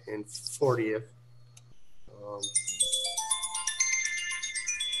 22nd and 40th.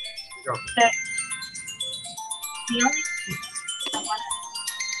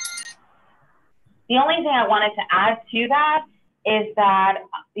 The only thing I wanted to add to that is that,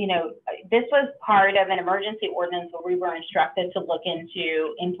 this was part of an emergency ordinance where we were instructed to look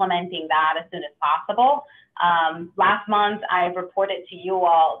into implementing that as soon as possible. Last month, I reported to you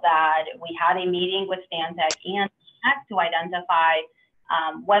all that we had a meeting with Stantec and Tech to identify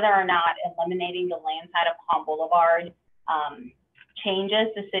whether or not eliminating the land side of Palm Boulevard changes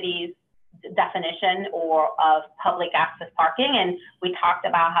the city's definition of public access parking. And we talked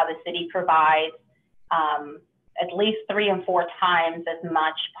about how the city provides at least 3 and 4 times as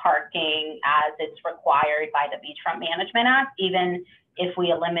much parking as it's required by the Beachfront Management Act, even if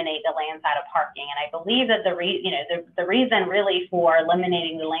we eliminate the land side of parking. And I believe that the reason really for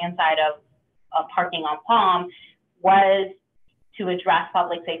eliminating the land side of parking on Palm was to address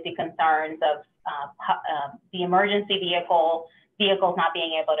public safety concerns of the emergency vehicles not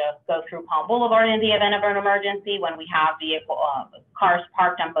being able to go through Palm Boulevard in the event of an emergency when we have cars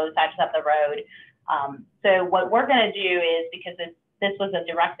parked on both sides of the road. So what we're going to do is, because this was a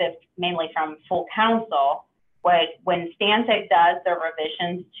directive mainly from full council, when Stantec does their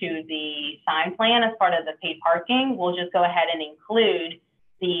revisions to the sign plan as part of the paid parking, we'll just go ahead and include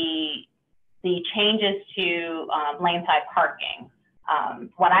the changes to lane-side parking.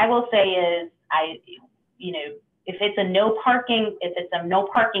 What I will say is, if it's a no parking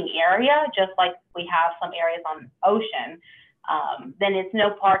area, just like we have some areas on Ocean, then it's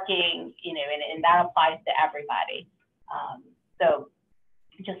no parking, and that applies to everybody. So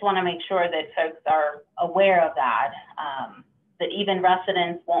just want to make sure that folks are aware of that, that even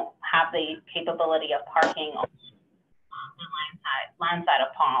residents won't have the capability of parking on the land side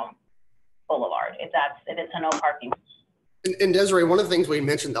of Palm Boulevard if it's a no parking. And Desiree, one of the things we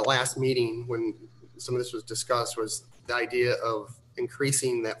mentioned the last meeting when some of this was discussed was the idea of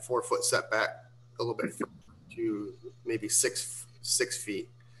increasing that 4-foot setback a little bit to maybe 6 feet.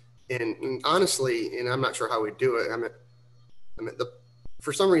 And honestly, and I'm not sure how we do it.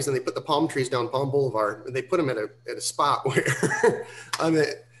 For some reason, they put the palm trees down Palm Boulevard, and they put them at a spot where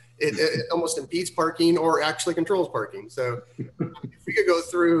it almost impedes parking or actually controls parking. So if we could go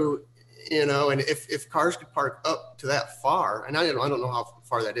through, and if cars could park up to that far, and I don't know how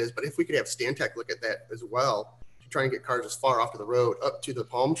far that is, but if we could have Stantec look at that as well to try and get cars as far off to the road up to the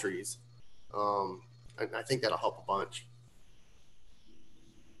palm trees, I think that'll help a bunch.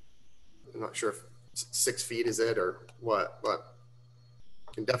 I'm not sure if 6 feet is it or what, but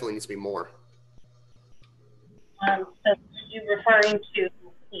it definitely needs to be more. So are you referring to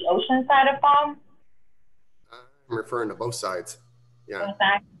the Ocean side of Palm? I'm referring to both sides. Yeah. Both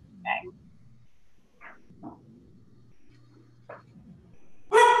sides? Okay.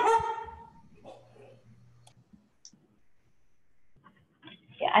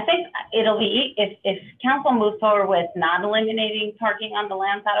 Yeah, I think it'll be, if council moves forward with not eliminating parking on the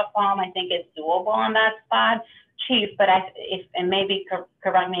land side of Palm, I think it's doable on that spot, Chief, but and maybe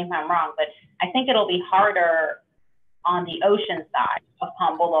correct me if I'm wrong, but I think it'll be harder on the Ocean side of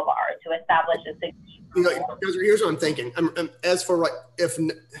Palm Boulevard to establish a 6 feet. Here's what I'm thinking. As for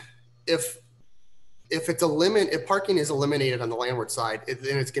if it's a limit, if parking is eliminated on the landward side,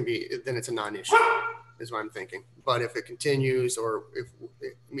 then it's a non-issue, is what I'm thinking. But if it continues, or if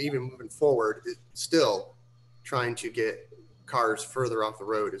even moving forward, it's still trying to get cars further off the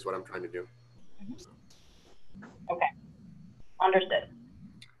road is what I'm trying to do. Okay, understood.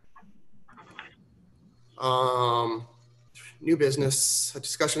 New business, a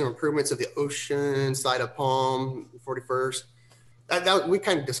discussion of improvements of the Ocean side of Palm 41st. We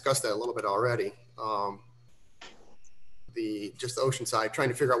kind of discussed that a little bit already. Just the Ocean side, trying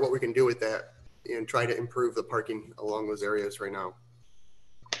to figure out what we can do with that and try to improve the parking along those areas right now.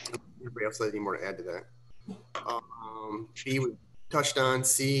 Anybody else have any more to add to that? B, we touched on.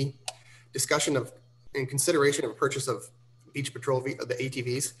 C, discussion of and consideration of purchase of beach patrol the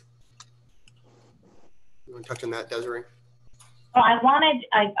ATVs. You want to touch on that, Desiree? Well, I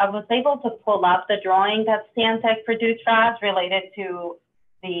was able to pull up the drawing that Stantec produced for us related to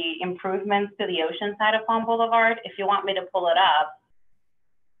the improvements to the Ocean side of Palm Boulevard. If you want me to pull it up.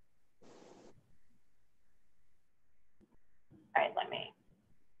 All right, let me.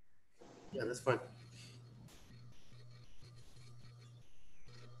 Yeah, that's fine.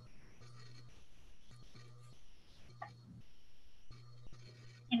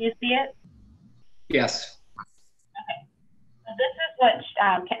 Can you see it? Yes. Okay. So this is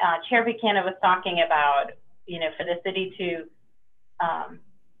what Chair Buchanan was talking about, for the city to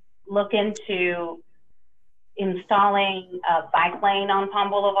look into installing a bike lane on Palm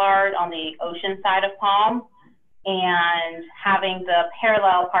Boulevard on the Ocean side of Palm, and having the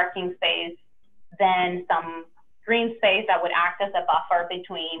parallel parking space, then some green space that would act as a buffer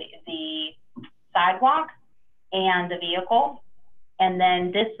between the sidewalk and the vehicle. And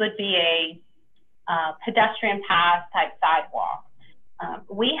then this would be a pedestrian path type sidewalk.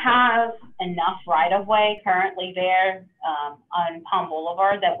 We have enough right-of-way currently there on Palm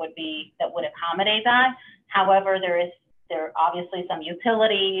Boulevard that would accommodate that. However, there are obviously some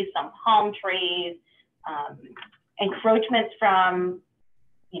utilities, some palm trees, encroachments from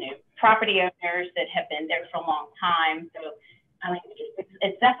property owners that have been there for a long time. So I mean,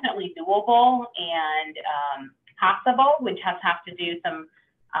 it's definitely doable and possible. We just have to do some,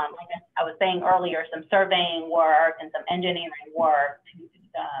 like I was saying earlier, some surveying work and some engineering work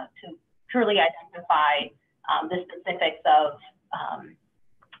to truly identify the specifics of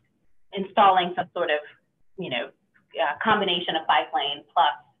installing some sort of, combination of bike lane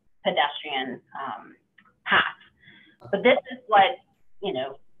plus pedestrian path. But this is what,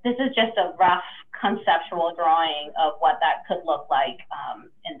 this is just a rough conceptual drawing of what that could look like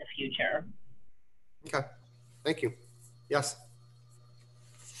in the future. Okay, thank you. Yes.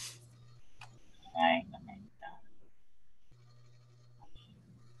 Right. Okay.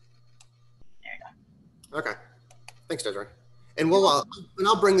 There you go. Okay, thanks, Desiree. And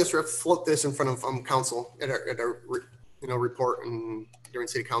I'll bring this, float this in front of council at our report and during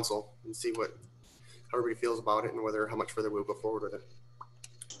city council and see how everybody feels about it and how much further we'll go forward with it.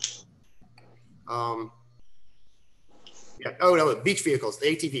 Yeah. Oh no, beach vehicles, the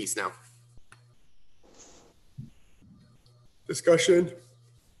ATVs now. Discussion.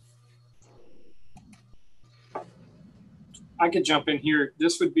 I could jump in here.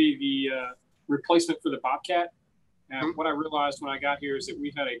 This would be the replacement for the Bobcat. And what I realized when I got here is that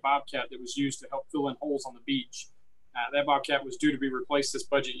we had a Bobcat that was used to help fill in holes on the beach. That Bobcat was due to be replaced this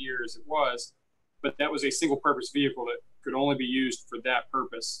budget year as it was, but that was a single purpose vehicle that could only be used for that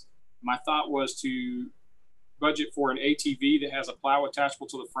purpose. My thought was to budget for an ATV that has a plow attachable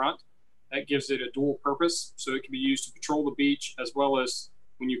to the front. That gives it a dual purpose, so it can be used to patrol the beach, as well as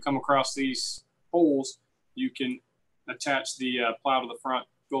when you come across these holes, you can attach the plow to the front,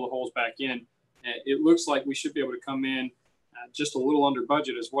 fill the holes back in. It looks like we should be able to come in just a little under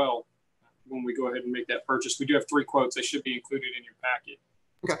budget as well when we go ahead and make that purchase. We do have 3 quotes. They should be included in your packet.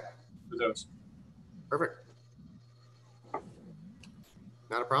 Okay. For those. Perfect.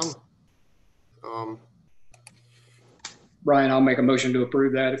 Not a problem. Brian, I'll make a motion to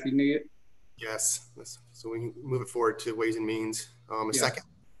approve that if you need it. Yes. So we can move it forward to Ways and Means. Second.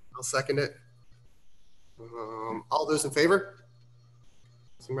 I'll second it. All those in favor?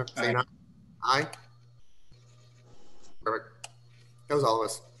 Say aye. Aye. Perfect. That was all of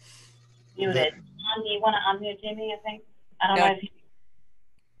us. Muted. Do you want to unmute Jimmy? I think. I don't know if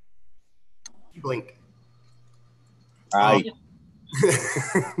you blink. Aye.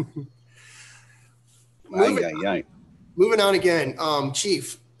 Moving on again,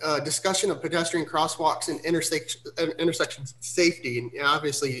 Chief. Discussion of pedestrian crosswalks and intersection safety, and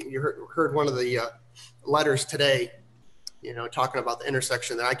obviously you heard one of the letters today. Talking about the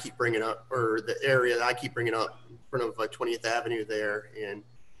intersection that I keep bringing up, or the area that I keep bringing up in front of 20th Avenue there, and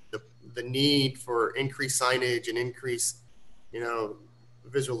the need for increased signage and increased,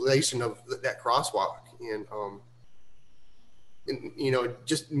 visualization of that crosswalk. And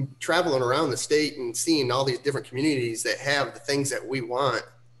just traveling around the state and seeing all these different communities that have the things that we want,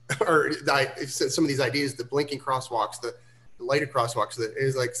 or some of these ideas, the blinking crosswalks, the lighted crosswalks, that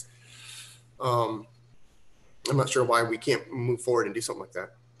is like, I'm not sure why we can't move forward and do something like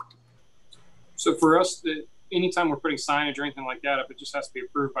that. So for us, anytime we're putting signage or anything like that up, it just has to be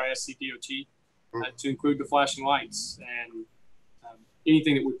approved by SCDOT to include the flashing lights, and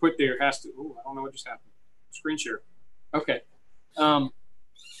anything that we put there has to. Oh, I don't know what just happened. Screen share. Okay.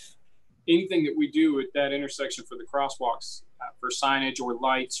 Anything that we do at that intersection for the crosswalks, for signage or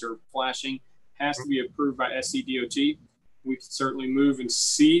lights or flashing, has to be approved by SCDOT. We can certainly move and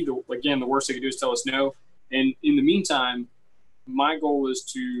see. Again, the worst they can do is tell us no. And in the meantime, my goal is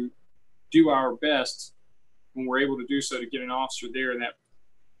to do our best when we're able to do so to get an officer there in that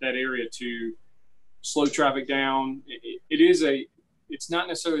area to slow traffic down. It's not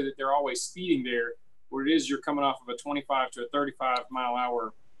necessarily that they're always speeding there. What it is, you're coming off of a 25 to a 35 mile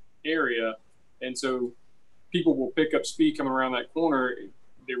hour area. And so people will pick up speed coming around that corner.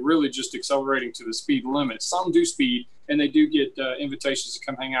 They're really just accelerating to the speed limit. Some do speed, and they do get invitations to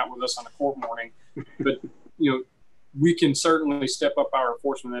come hang out with us on a court morning. But, we can certainly step up our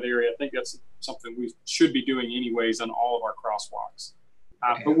enforcement in that area. I think that's something we should be doing anyways on all of our crosswalks.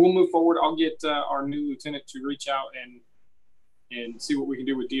 But we'll move forward. I'll get our new lieutenant to reach out and see what we can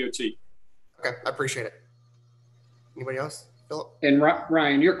do with DOT. Okay, I appreciate it. Anybody else? Philip? And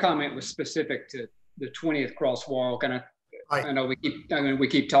Ryan, your comment was specific to the 20th crosswalk, and I know we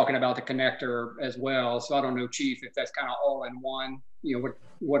keep talking about the connector as well. So I don't know, Chief, if that's kind of all in one.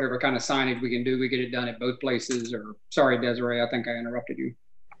 Whatever kind of signage we can do, we get it done at both places. Or sorry, Desiree, I think I interrupted you.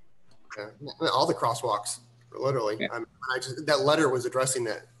 Okay. All the crosswalks, literally. Yeah. That letter was addressing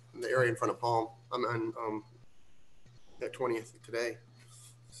the area in front of Palm. I'm on that 20th today.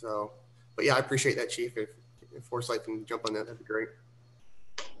 So, but yeah, I appreciate that, Chief. If Forsyth can jump on that, that'd be great.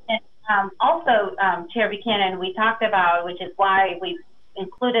 And also, Chair Buchanan, we talked about, which is why we've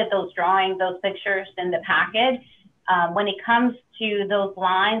included those drawings, those pictures in the packet. When it comes to those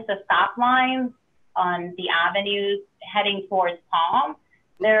lines, the stop lines on the avenues heading towards Palm,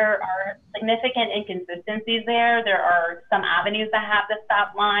 there are significant inconsistencies there. There are some avenues that have the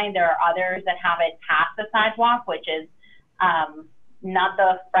stop line. There are others that have it past the sidewalk, which is not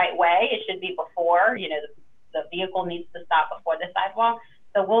the right way. It should be before, the vehicle needs to stop before the sidewalk.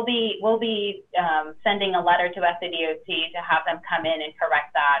 So we'll be sending a letter to SCDOT to have them come in and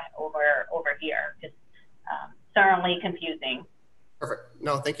correct that over here. Just certainly confusing. Perfect.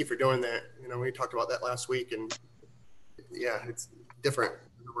 No, thank you for doing that. You know, we talked about that last week, and yeah, it's different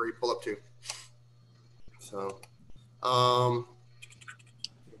where you pull up to. So, oh,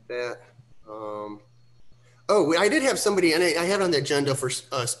 I did have somebody, and I had on the agenda for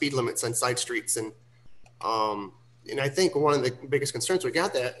speed limits on side streets, and I think one of the biggest concerns we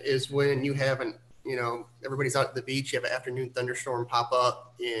got that is when you haven't, you know, everybody's out at the beach, you have an afternoon thunderstorm pop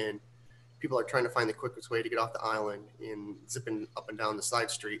up, and people are trying to find the quickest way to get off the island and zipping up and down the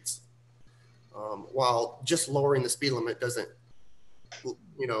side streets. While just lowering the speed limit doesn't,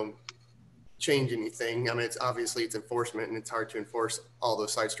 you know, change anything. I mean, it's obviously it's enforcement, and it's hard to enforce all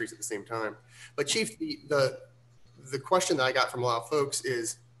those side streets at the same time. But Chief, the question that I got from a lot of folks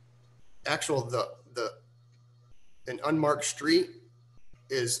is actual an unmarked street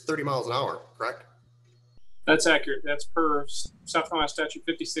is 30 miles an hour, correct? That's accurate. That's per South Carolina statute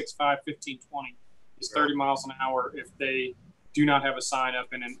 56.5.1520 is 30 miles an hour if they do not have a sign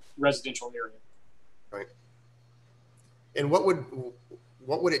up in a residential area. Right. And what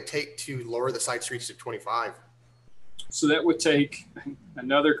would it take to lower the side streets to 25? So that would take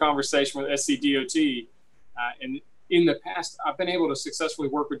another conversation with SCDOT. And in the past, I've been able to successfully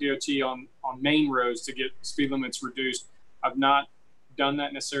work with DOT on main roads to get speed limits reduced. I've not done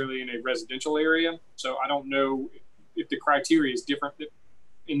that necessarily in a residential area. So I don't know if the criteria is different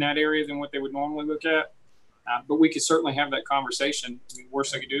in that area than what they would normally look at. But we could certainly have that conversation. I mean, the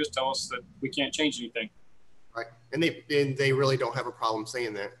worst they could do is tell us that we can't change anything. Right. And they really don't have a problem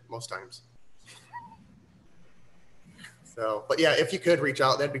saying that most times. So, but yeah, if you could reach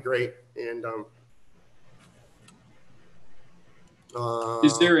out, that'd be great. And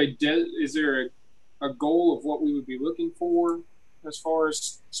is there a goal of what we would be looking for as far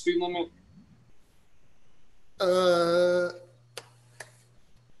as speed limit? I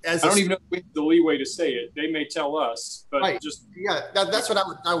don't even know if we have the leeway to say it. They may tell us, but right. Just yeah, that's what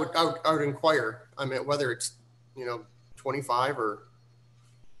I would inquire. I mean, whether it's 25 or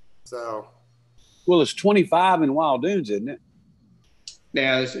so. Well, it's 25 in Wild Dunes, isn't it?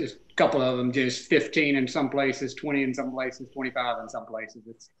 Yeah, it's a couple of them, just 15 in some places, 20 in some places, 25 in some places.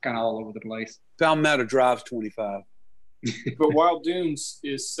 It's kind of all over the place. Palmetto Drive's 25. But Wild Dunes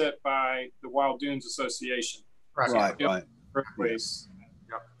is set by the Wild Dunes Association. Right. Place.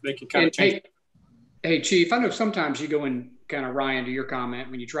 Yep. They can kind of change. Hey, Chief, I know sometimes you go in kind of, Ryan, to your comment,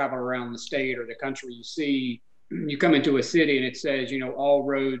 when you travel around the state or the country, you come into a city and it says, all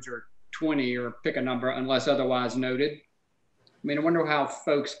roads are 20 or pick a number unless otherwise noted. I mean, I wonder how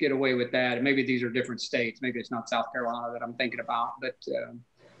folks get away with that. And maybe these are different states. Maybe it's not South Carolina that I'm thinking about, but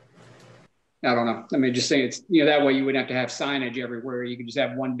I don't know. I mean, just saying it's, that way you wouldn't have to have signage everywhere. You could just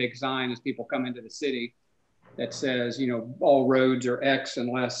have one big sign as people come into the city that says, all roads are X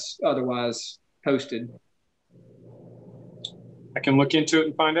unless otherwise posted. I can look into it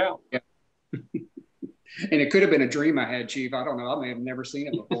and find out. Yeah. And it could have been a dream I had, Chief. I don't know. I may have never seen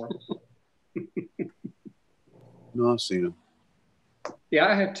it before. No, I've seen them. Yeah,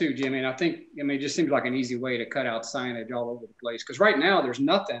 I have too, Jimmy. And I think, it just seems like an easy way to cut out signage all over the place. Because right now there's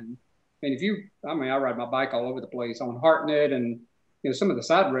nothing. I ride my bike all over the place on Hartnett and, some of the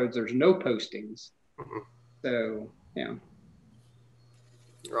side roads, there's no postings. Mm-hmm. So, yeah.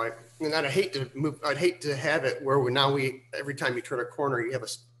 Right. And I'd hate to have it where every time you turn a corner, you have a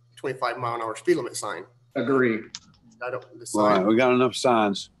 25 mile an hour speed limit sign. Agree. Right. We got enough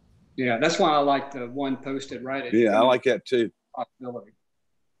signs. Yeah. That's why I like the one posted right at. Yeah, I like that too. Possibility.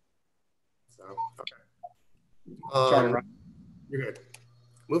 So, okay. Sorry, Ryan. You're good.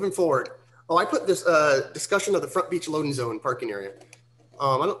 Moving forward. Oh, I put this discussion of the front beach loading zone parking area.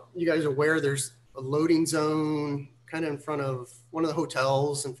 You guys are aware there's a loading zone kind of in front of one of the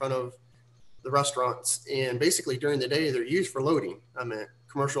hotels, in front of the restaurants. And basically during the day, they're used for loading.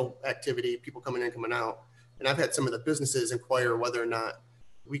 Commercial activity, people coming in, coming out. And I've had some of the businesses inquire whether or not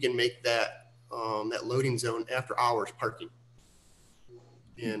we can make that loading zone after hours parking.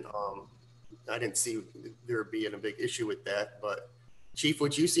 And I didn't see there being a big issue with that, but Chief,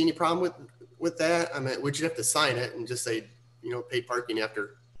 would you see any problem with that? Would you have to sign it and just say, paid parking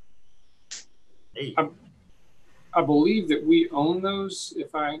after 8? I believe that we own those.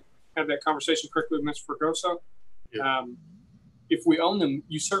 If I had that conversation correctly with Mr. Fregoso, yeah. If we own them,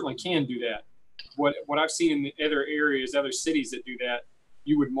 you certainly can do that. What I've seen in the other areas, other cities that do that,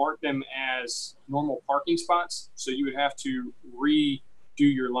 you would mark them as normal parking spots. So you would have to redo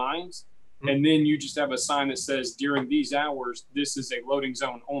your lines. Mm-hmm. And then you just have a sign that says during these hours, this is a loading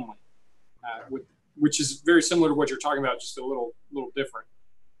zone only, which is very similar to what you're talking about, just a little different.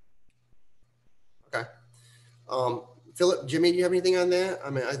 Philip, Jimmy, do you have anything on that? I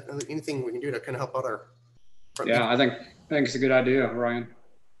mean, anything we can do to kind of help out our. Yeah, I think it's a good idea, Ryan.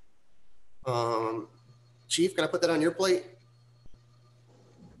 Chief, can I put that on your plate?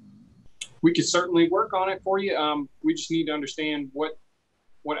 We could certainly work on it for you. We just need to understand what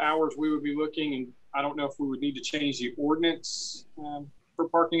hours we would be looking, and I don't know if we would need to change the ordinance for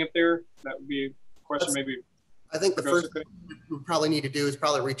parking up there. That would be a question. Maybe. I think the first thing we probably need to do is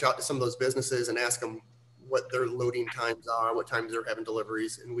probably reach out to some of those businesses and ask them what their loading times are, what times they're having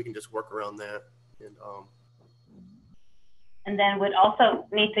deliveries, and we can just work around that. And then we'd also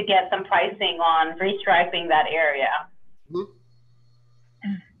need to get some pricing on restriping that area. Mm-hmm.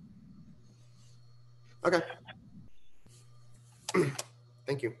 Okay.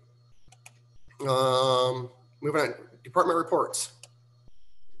 Thank you. Moving on, department reports.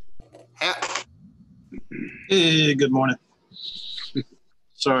 Hat. Hey, good morning.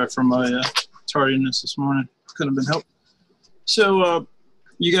 Sorry for my tardiness this morning. Couldn't have been helped. So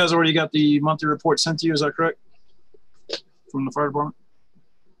you guys already got the monthly report sent to you, is that correct? From the fire department?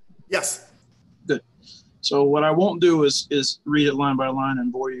 Yes. Good. So what I won't do is read it line by line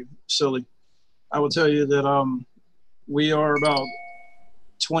and bore you silly. I will tell you that we are about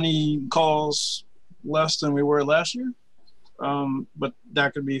 20 calls less than we were last year. But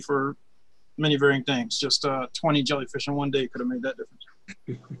that could be for many varying things. Just 20 jellyfish in one day could have made that difference.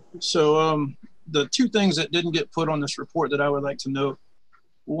 So the two things that didn't get put on this report that I would like to note,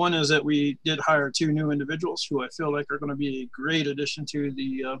 one is that we did hire 2 new individuals who I feel like are going to be a great addition to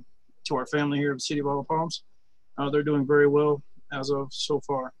the to our family here in the city of Isle of Palms. They're doing very well as of so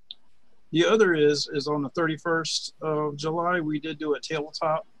far. The other is on the 31st of July, we did do a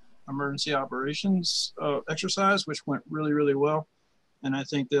tabletop emergency operations exercise, which went really, really well. And I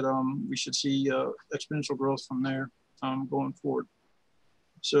think that we should see exponential growth from there going forward.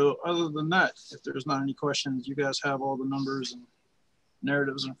 So other than that, if there's not any questions, you guys have all the numbers and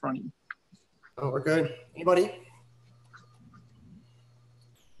narratives in front of you. Oh, we're good. Anybody?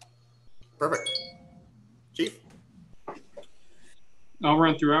 Perfect. Chief? I'll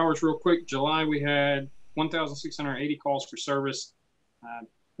run through hours real quick. July, we had 1,680 calls for service,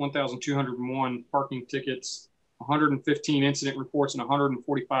 1,201 parking tickets, 115 incident reports, and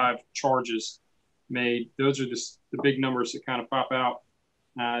 145 charges made. Those are the big numbers that kind of pop out.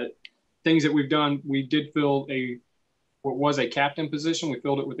 Things that we've done, we did fill what was a captain position. We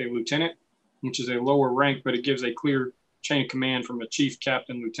filled it with a lieutenant, which is a lower rank, but it gives a clear chain of command from a chief,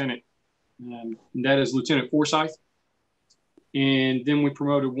 captain, lieutenant. And that is Lieutenant Forsyth. And then we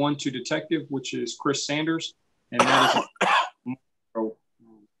promoted 1 to detective, which is Chris Sanders. And that is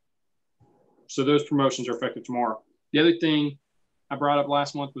so those promotions are effective tomorrow. The other thing I brought up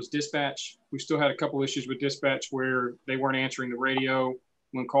last month was dispatch. We still had a couple issues with dispatch where they weren't answering the radio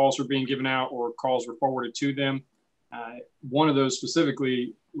when calls were being given out or calls were forwarded to them. One of those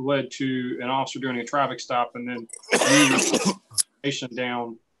specifically led to an officer doing a traffic stop and then moving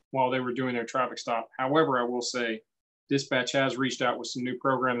down while they were doing their traffic stop. However, I will say dispatch has reached out with some new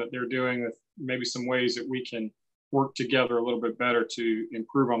program that they're doing with maybe some ways that we can work together a little bit better to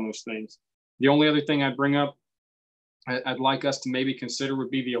improve on those things. The only other thing I'd bring up, I'd like us to maybe consider would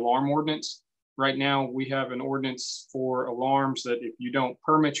be the alarm ordinance. Right now, we have an ordinance for alarms that if you don't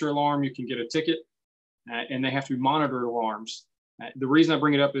permit your alarm, you can get a ticket, and they have to be monitored alarms. The reason I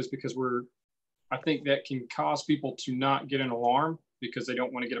bring it up is because I think that can cause people to not get an alarm because they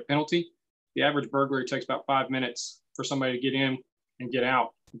don't want to get a penalty. The average burglary takes about 5 minutes for somebody to get in and get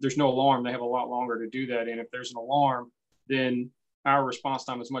out. If there's no alarm, they have a lot longer to do that. And if there's an alarm, then our response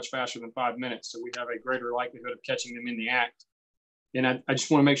time is much faster than 5 minutes. So we have a greater likelihood of catching them in the act. And I just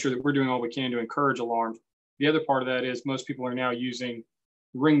want to make sure that we're doing all we can to encourage alarms. The other part of that is most people are now using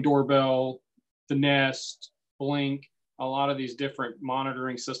Ring doorbell, the Nest, Blink, a lot of these different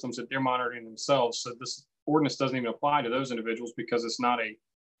monitoring systems that they're monitoring themselves. So this ordinance doesn't even apply to those individuals because it's not a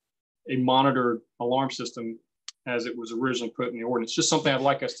monitored alarm system as it was originally put in the ordinance. Just something I'd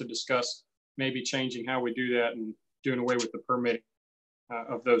like us to discuss, maybe changing how we do that and doing away with the permitting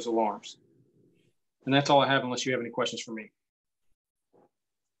of those alarms. And that's all I have unless you have any questions for me.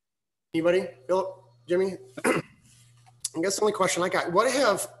 Anybody? Philip? Jimmy? I guess the only question I got, what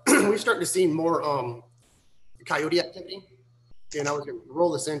have we starting to see more coyote activity? And I was going to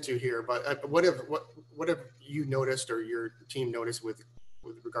roll this into here, but what have you noticed or your team noticed with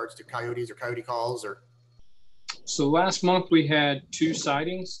regards to coyotes or coyote calls? Or so last month we had 2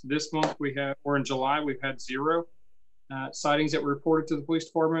 sightings. This month or in July, we've had 0 sightings that were reported to the police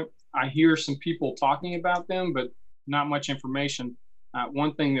department. I hear some people talking about them, but not much information.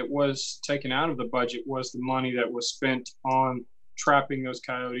 One thing that was taken out of the budget was the money that was spent on trapping those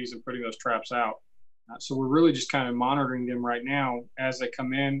coyotes and putting those traps out. So we're really just kind of monitoring them right now as they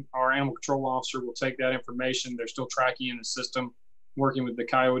come in. Our animal control officer will take that information. They're still tracking in the system, working with the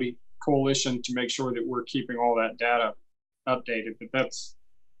Coyote Coalition to make sure that we're keeping all that data updated. But that's,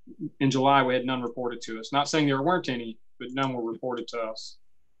 in July, we had none reported to us. Not saying there weren't any, but none were reported to us.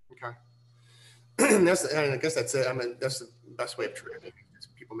 Okay. I guess that's it. I mean, that's the best way of treating it. Is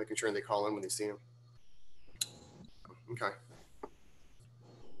people making sure they call in when they see them. Okay.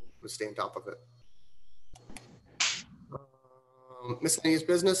 We'll stay on top of it. Miscellaneous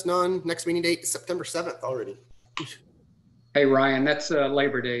business, none. Next meeting date is September 7th already. Hey, Ryan, that's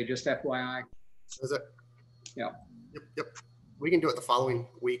Labor Day, just FYI. Is it? Yeah. Yep. We can do it the following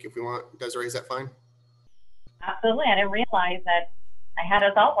week if we want. Desiree, is that fine? Absolutely. I didn't realize that I had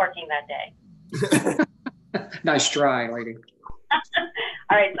us all working that day. Nice try, lady.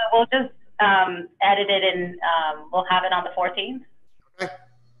 All right. So we'll just edit it and we'll have it on the 14th. Okay.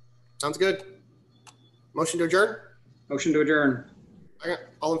 Sounds good. Motion to adjourn? Motion to adjourn.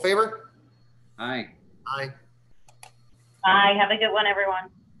 All in favor? Aye. Aye. Bye. Have a good one, everyone.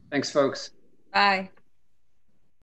 Thanks, folks. Bye.